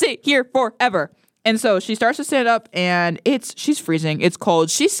can't sit here forever. And so she starts to stand up and she's freezing. It's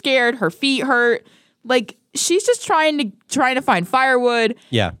cold. She's scared. Her feet hurt. Like, she's just trying to find firewood.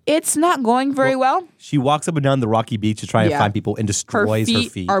 Yeah. It's not going very well. She walks up and down the rocky beach to try and find people and destroys her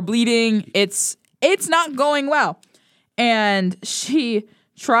feet. Are bleeding. It's not going well. And she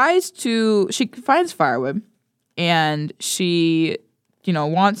finds firewood and she,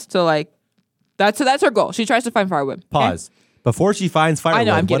 wants to like, that's her goal. She tries to find firewood. Pause. Okay? Before she finds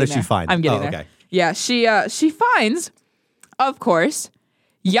firewood, what does she find? I'm getting there. Okay. Yeah, she finds, of course,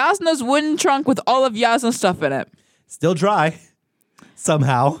 Yasna's wooden trunk with all of Yasna's stuff in it. Still dry.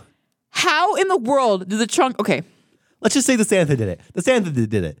 Somehow. How in the world did the trunk... Okay. Let's just say the Santhid did it. The Santhid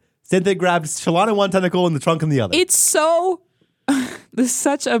did it. Santhid grabbed Shalon in one tentacle and the trunk in the other. It's so... It's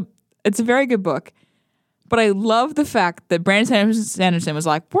a very good book. But I love the fact that Brandon Sanderson was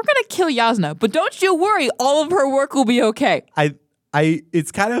like, we're going to kill Yasna, but don't you worry, all of her work will be okay.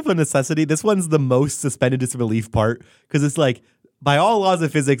 It's kind of a necessity. This one's the most suspended disbelief part because it's like, by all laws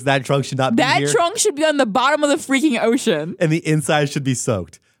of physics, that trunk should not be here. That trunk should be on the bottom of the freaking ocean. And the inside should be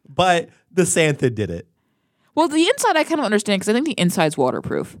soaked. But the Santhid did it. Well, the inside I kind of understand because I think the inside's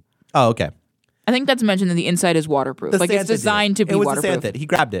waterproof. Oh, okay. I think that's mentioned that the inside is waterproof. Like it's designed to be waterproof. It was the Santhid. He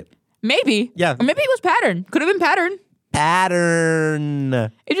grabbed it. Maybe. Yeah. Or maybe it was Pattern. Could have been Pattern. Pattern.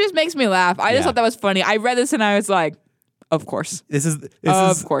 It just makes me laugh. I just thought that was funny. I read this and I was like, of course.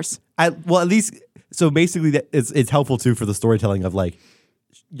 Of course. At least, so basically it's helpful too for the storytelling of like,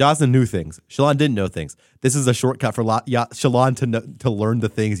 Yasna knew things. Shalon didn't know things. This is a shortcut for Shalon to learn the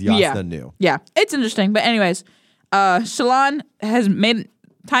things Yasna knew. Yeah, it's interesting. But anyways, Shalon has made,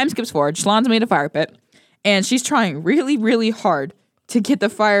 time skips forward. Shalon's made a fire pit. And she's trying really, really hard to get the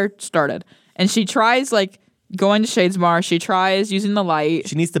fire started. And she tries like going to Shadesmar. She tries using the light.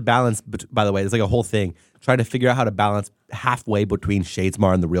 She needs to balance, by the way, it's like a whole thing, trying to figure out how to balance halfway between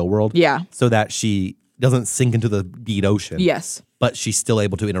Shadesmar and the real world. Yeah. So that she doesn't sink into the bead ocean. Yes. But she's still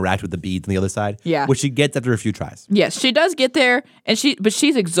able to interact with the beads on the other side. Yeah. Which she gets after a few tries. Yes, she does get there, but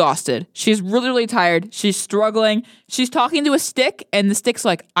she's exhausted. She's really, really tired. She's struggling. She's talking to a stick, and the stick's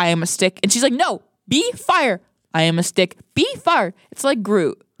like, I am a stick. And she's like, no, be fire. I am a stick. Be fire. It's like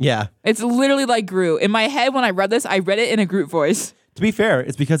Groot. Yeah. It's literally like Groot. In my head, when I read this, I read it in a Groot voice. To be fair,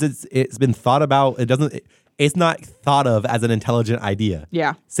 it's because it's been thought about. It's not thought of as an intelligent idea.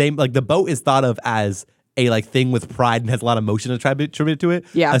 Yeah. Same, like the boat is thought of as a like thing with pride and has a lot of emotion attributed to it.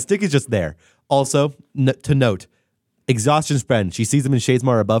 Yeah. A stick is just there. Also, to note, Exhaustion's friend, she sees them in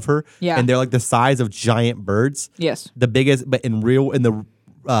Shadesmar above her. Yeah. And they're like the size of giant birds. Yes. The biggest, but in the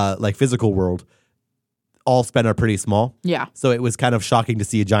like physical world, all spen are pretty small. Yeah. So it was kind of shocking to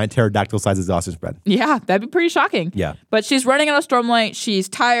see a giant pterodactyl-sized Exhaustion spread. Yeah, that'd be pretty shocking. Yeah. But she's running out of Stormlight. She's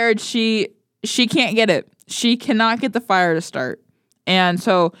tired. She can't get it. She cannot get the fire to start. And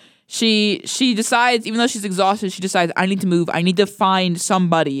so she decides, even though she's exhausted, she decides, I need to move. I need to find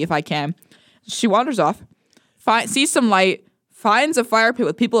somebody if I can. She wanders off, sees some light, finds a fire pit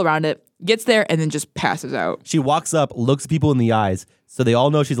with people around it, gets there, and then just passes out. She walks up, looks people in the eyes, so they all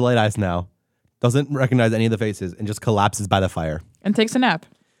know she's Light Eyes now, doesn't recognize any of the faces, and just collapses by the fire. And takes a nap.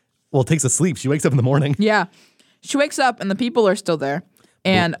 Well, takes a sleep. She wakes up in the morning. Yeah. She wakes up, and the people are still there.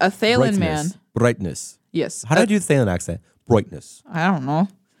 And a Thalen man. Brightness. Yes. How do I do the Thalen accent? Brightness. I don't know.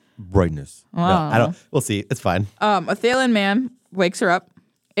 Brightness. Well, no, I don't I don't. We'll see. It's fine. A Thalen man wakes her up,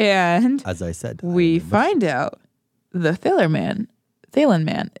 and As I said, we find out the Thalen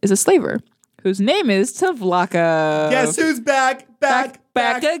man is a slaver whose name is Tavlaka. Guess who's back? Back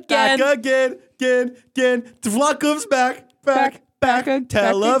again. Tvlakov's back again.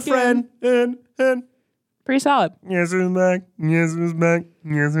 Tell a friend. Pretty solid. Yes, who's back? Yes, who's back?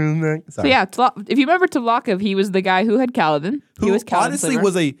 Yes, who's back? So yeah, if you remember Tavlakov, he was the guy who had Kaladin. He Who was Kaladin's honestly slaver.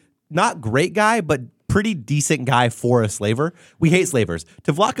 was a not great guy, but pretty decent guy for a slaver. We hate slavers.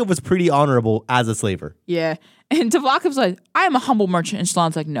 Tavlakov was pretty honorable as a slaver. Yeah. And Tavlakov's like, I am a humble merchant. And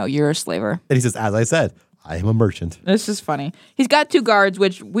Shallan's like, no, you're a slaver. And he says, as I said, I am a merchant. This is funny. He's got two guards,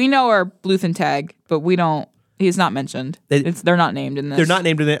 which we know are Bluth and Tag, but we don't. He's not mentioned. They're not named in this. They're not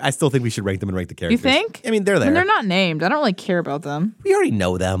named in it. I still think we should rank them and rank the characters. You think? I mean, they're there. And they're not named. I don't really care about them. We already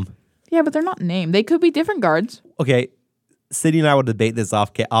know them. Yeah, but they're not named. They could be different guards. Okay, City and I will debate this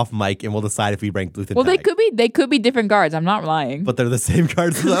off mic, and we'll decide if we rank Bluth and Well, Tag. they could be different guards. I'm not lying. But they're the same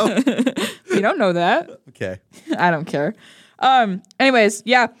cards, though? You don't know that. Okay. I don't care. Anyways,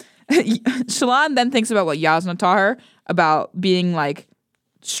 yeah. Shallan then thinks about what Yasna taught her about being like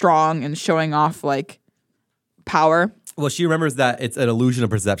strong and showing off like power. Well, she remembers that it's an illusion of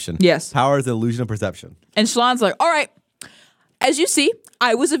perception. Yes. Power is an illusion of perception. And Shallan's like, all right, as you see,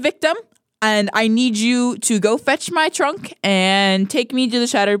 I was a victim and I need you to go fetch my trunk and take me to the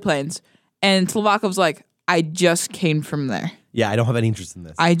Shattered Plains. And Tavlakov's like, I just came from there. Yeah, I don't have any interest in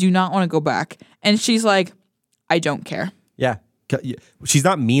this. I do not want to go back. And she's like, I don't care. Yeah. She's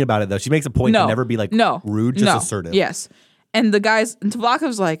not mean about it, though. She makes a point to never be like rude, just assertive. Yes. And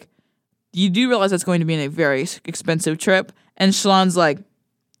Tavlakov's like, you do realize that's going to be a very expensive trip. And Shallan's like,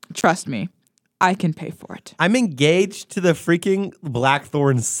 trust me, I can pay for it. I'm engaged to the freaking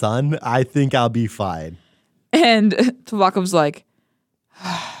Blackthorn's son. I think I'll be fine. And Tavlakov's like,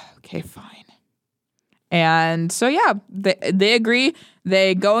 okay, fine. And so, yeah, they agree.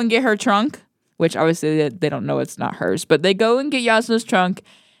 They go and get her trunk, which obviously they don't know it's not hers. But they go and get Yasna's trunk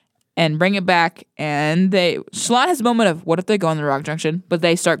and bring it back. And Shallan has a moment of, what if they go in the Rock Junction? But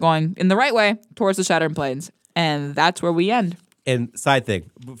they start going in the right way towards the Shattered Plains. And that's where we end. And side thing,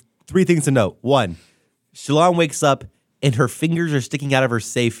 3 things to note. 1, Shallan wakes up and her fingers are sticking out of her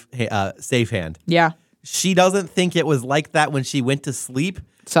safe hand. Yeah. She doesn't think it was like that when she went to sleep.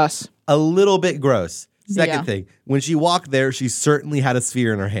 Sus. A little bit gross. Second Yeah. thing, when she walked there, she certainly had a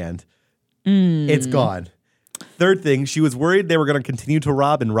sphere in her hand. It's gone. Third thing, she was worried they were going to continue to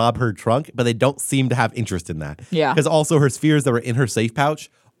rob her trunk, but they don't seem to have interest in that. Yeah. Because also her spheres that were in her safe pouch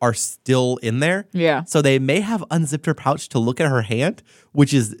are still in there. Yeah. So they may have unzipped her pouch to look at her hand,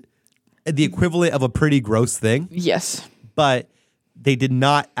 which is the equivalent of a pretty gross thing. Yes. But they did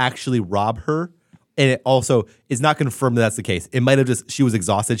not actually rob her. And it also is not confirmed that that's the case. It might have she was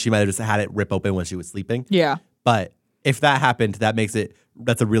exhausted. She might have just had it rip open when she was sleeping. Yeah. But if that happened,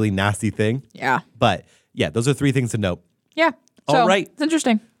 that's a really nasty thing. Yeah. But yeah, those are 3 things to note. Yeah. So, All right. It's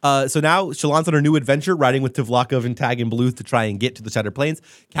interesting. So now Shallan's on her new adventure, riding with Tuvlakov and Tag and Bluth to try and get to the Shattered Plains.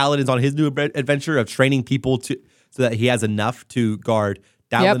 Kaladin's on his new adventure of training people so that he has enough to guard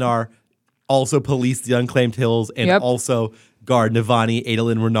Dalinar, also police the Unclaimed Hills, and also guard Navani,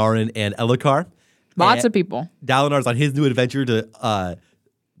 Adolin, Renarin, and Elhokar. Lots of people. Dalinar's on his new adventure to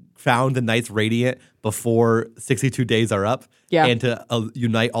found the Knights Radiant before 62 days are up and to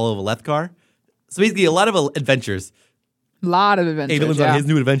unite all of Alethkar. So basically a lot of adventures. A lot of adventures. Adolin's on his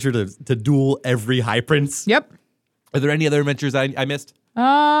new adventure to duel every High Prince. Yep. Are there any other adventures I missed?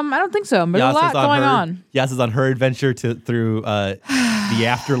 I don't think so. There's a lot going on. Yas is on her adventure through the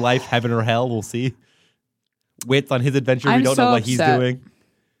afterlife, heaven or hell. We'll see. Wit's on his adventure. We don't know what he's doing.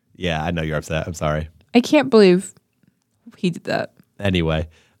 Yeah, I know you're upset. I'm sorry. I can't believe he did that. Anyway,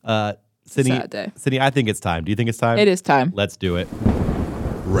 Sydney, I think it's time. Do you think it's time? It is time. Let's do it.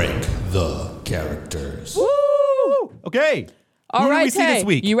 Rank the characters. Woo! Okay. All right, who did we see this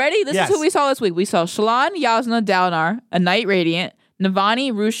week? You ready? This is who we saw this week. We saw Shallan, Yasna, Dalinar, a Knight Radiant,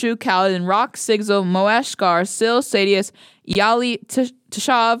 Navani, Rushu, Kaladin, Rock, Sigzil, Moash, Scar, Sil, Sadius, Yali,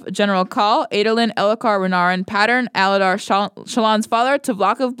 Tashav, General Kal, Adolin, Elhokar, Renarin, Pattern, Aladar, Shallan's father,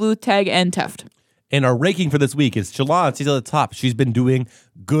 Tuvlakov, Blue, Tag, and Teft. And our ranking for this week is Shallan. She's at the top. She's been doing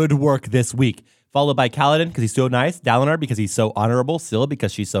good work this week. Followed by Kaladin because he's so nice. Dalinar because he's so honorable. Sil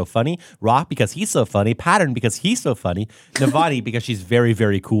because she's so funny. Rock because he's so funny. Pattern because he's so funny. Navani because she's very,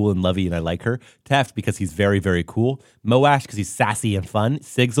 very cool and lovey and I like her. Teft because he's very, very cool. Moash because he's sassy and fun.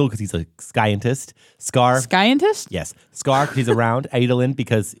 Sigzil because he's a scientist. Scar. Scientist? Yes. Scar because he's around. Adolin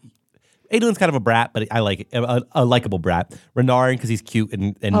because Adolin's kind of a brat, but I like it. A likable brat. Renarin because he's cute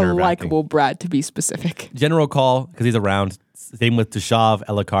and nerve-wracking. A likable brat, to be specific. General Kal because he's around. Same with Tashav,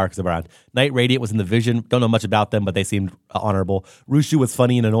 Elhokar because around. Knight Radiant was in the vision. Don't know much about them, but they seemed honorable. Rushu was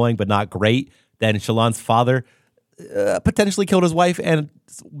funny and annoying, but not great. Then Shallan's father potentially killed his wife and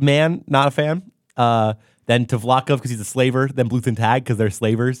man, not a fan. Then Tuvlakov because he's a slaver. Then Bluth and Tag because they're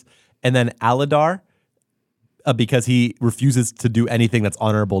slavers. And then Aladar because he refuses to do anything that's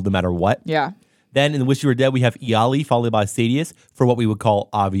honorable no matter what. Yeah. Then in the Wish You Were Dead, we have Iali followed by Sadius for what we would call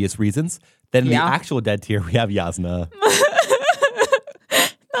obvious reasons. Then in the actual dead tier, we have Yasna.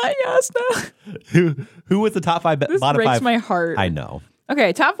 Not Yasna. Who was the top five? This bottom breaks five? My heart. I know.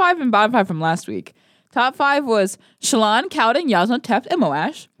 Okay, top 5 and bottom 5 from last week. Top 5 was Shallan, Kaladin, Yasna, Teft, and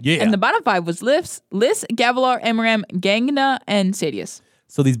Moash. Yeah. And the bottom 5 was Liz, Gavilar, Emram, Gangna, and Sadius.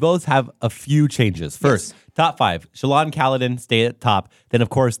 So these both have a few changes. First, top 5. Shallan, Kaladin stay at top. Then, of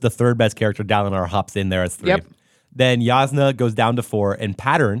course, the third best character, Dalinar, hops in there as 3. Yep. Then Yasna goes down to 4, and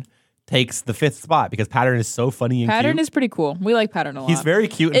Pattern takes the 5th spot because Pattern is so funny and Pattern cute. is pretty cool. We like Pattern a lot. He's very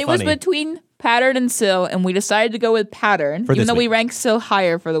cute and funny. It was between Pattern and Sil, and we decided to go with Pattern. Even though we ranked Sil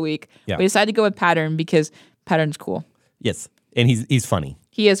higher for the week, we decided to go with Pattern because Pattern's cool. Yes, and he's funny.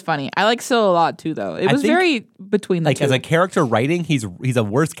 He is funny. I like Sil a lot too, though. It was very between the two. As a character writing, he's a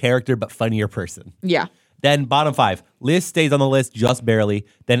worse character but funnier person. Yeah. Then bottom 5. Liz stays on the list just barely.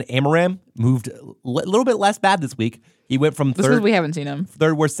 Then Amaram moved a little bit less bad this week. He went from third. We haven't seen him.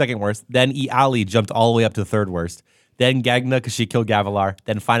 Third worst, second worst. Then Iali jumped all the way up to third worst. Then Gagna because she killed Gavilar.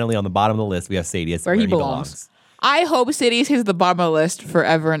 Then finally on the bottom of the list we have Sadius where he belongs. I hope Sadius is at the bottom of the list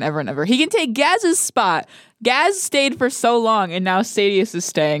forever and ever and ever. He can take Gaz's spot. Gaz stayed for so long, and now Sadius is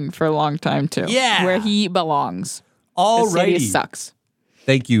staying for a long time too. Yeah, where he belongs. Alrighty. Sadius sucks.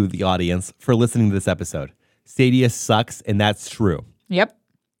 Thank you, the audience, for listening to this episode. Sadius sucks, and that's true. Yep.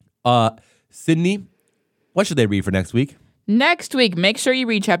 Sydney, what should they read for next week? Next week, make sure you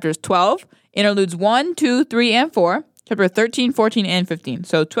read chapters 12, interludes 1, 2, 3, and 4, chapter 13, 14, and 15.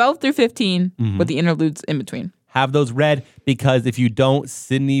 So 12 through 15 with the interludes in between. Have those read because if you don't,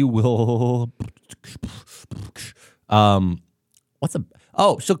 Sydney will...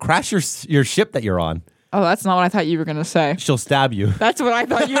 she'll crash your ship that you're on. Oh, that's not what I thought you were going to say. She'll stab you. That's what I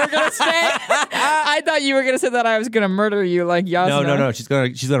thought you were going to say. I thought you were going to say that I was going to murder you like Yasna. No.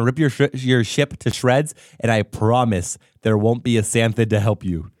 She's gonna rip your ship to shreds, and I promise there won't be a Xanthid to help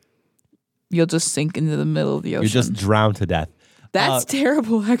you. You'll just sink into the middle of the ocean. You just drown to death. That's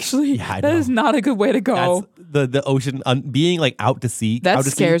terrible, actually. Yeah, I know. That is not a good way to go. That's the ocean being like out to sea. That out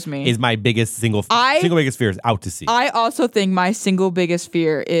to scares sea me. Is my biggest single biggest fear is out to sea. I also think my single biggest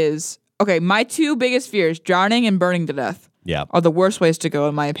fear is my 2 biggest fears, drowning and burning to death. Yeah, are the worst ways to go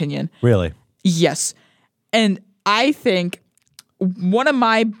in my opinion. Really? Yes, and I think one of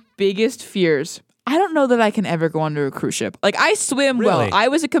my biggest fears. I don't know that I can ever go under a cruise ship. Like, I swim well. I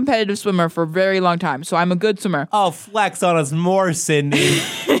was a competitive swimmer for a very long time, so I'm a good swimmer. Oh, flex on us more, Cindy.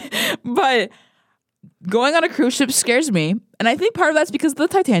 But going on a cruise ship scares me, and I think part of that's because of the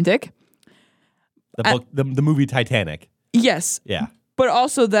Titanic. The movie Titanic. Yes. Yeah. But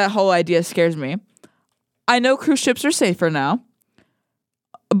also that whole idea scares me. I know cruise ships are safer now,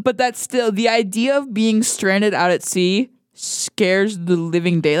 but that's still the idea of being stranded out at sea scares the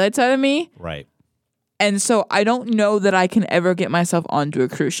living daylights out of me. Right. And so I don't know that I can ever get myself onto a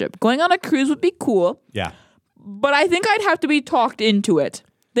cruise ship. Going on a cruise would be cool. Yeah. But I think I'd have to be talked into it.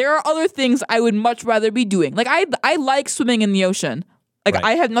 There are other things I would much rather be doing. Like I like swimming in the ocean. Like Right.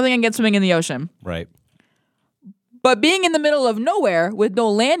 I have nothing against swimming in the ocean. Right. But being in the middle of nowhere with no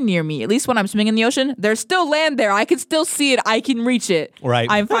land near me, at least when I'm swimming in the ocean, there's still land there. I can still see it. I can reach it. Right.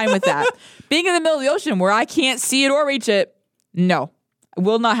 I'm fine with that. Being in the middle of the ocean where I can't see it or reach it, no.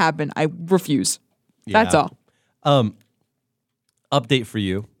 Will not happen. I refuse. That's all. Update for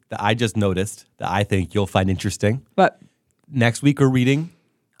you that I just noticed that I think you'll find interesting. But Next week we're reading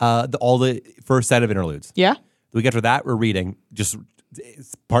all the first set of interludes. yeah. The week after that we're reading just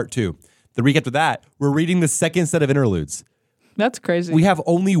part 2. The week after that we're reading the second set of interludes. That's crazy. We have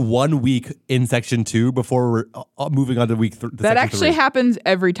only 1 week in section 2 before we're moving on to week 3. That actually happens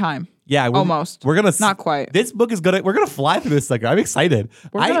every time. Yeah, almost. We're gonna Not quite. This book is we're gonna fly through this sucker. I'm excited.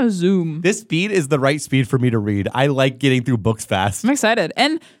 We're gonna zoom. This speed is the right speed for me to read. I like getting through books fast. I'm excited.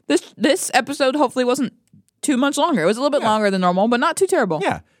 And this episode hopefully wasn't too much longer. It was a little bit longer than normal, but not too terrible.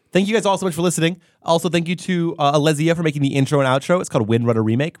 Yeah. Thank you guys all so much for listening. Also, thank you to Alessia for making the intro and outro. It's called Windrunner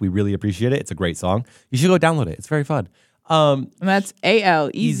Remake. We really appreciate it. It's a great song. You should go download it. It's very fun. And that's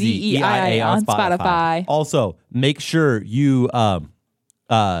ALEZEIA on Spotify. Also, make sure you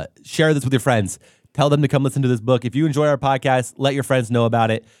share this with your friends. Tell them to come listen to this book. If you enjoy our podcast, let your friends know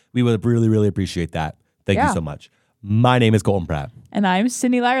about it. We would really, really appreciate that. Thank you so much. My name is Colton Pratt. And I'm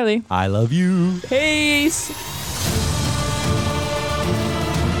Sydney Lyerly. I love you. Peace.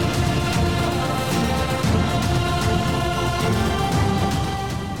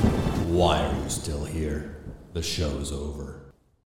 Why are you still here? The show's over.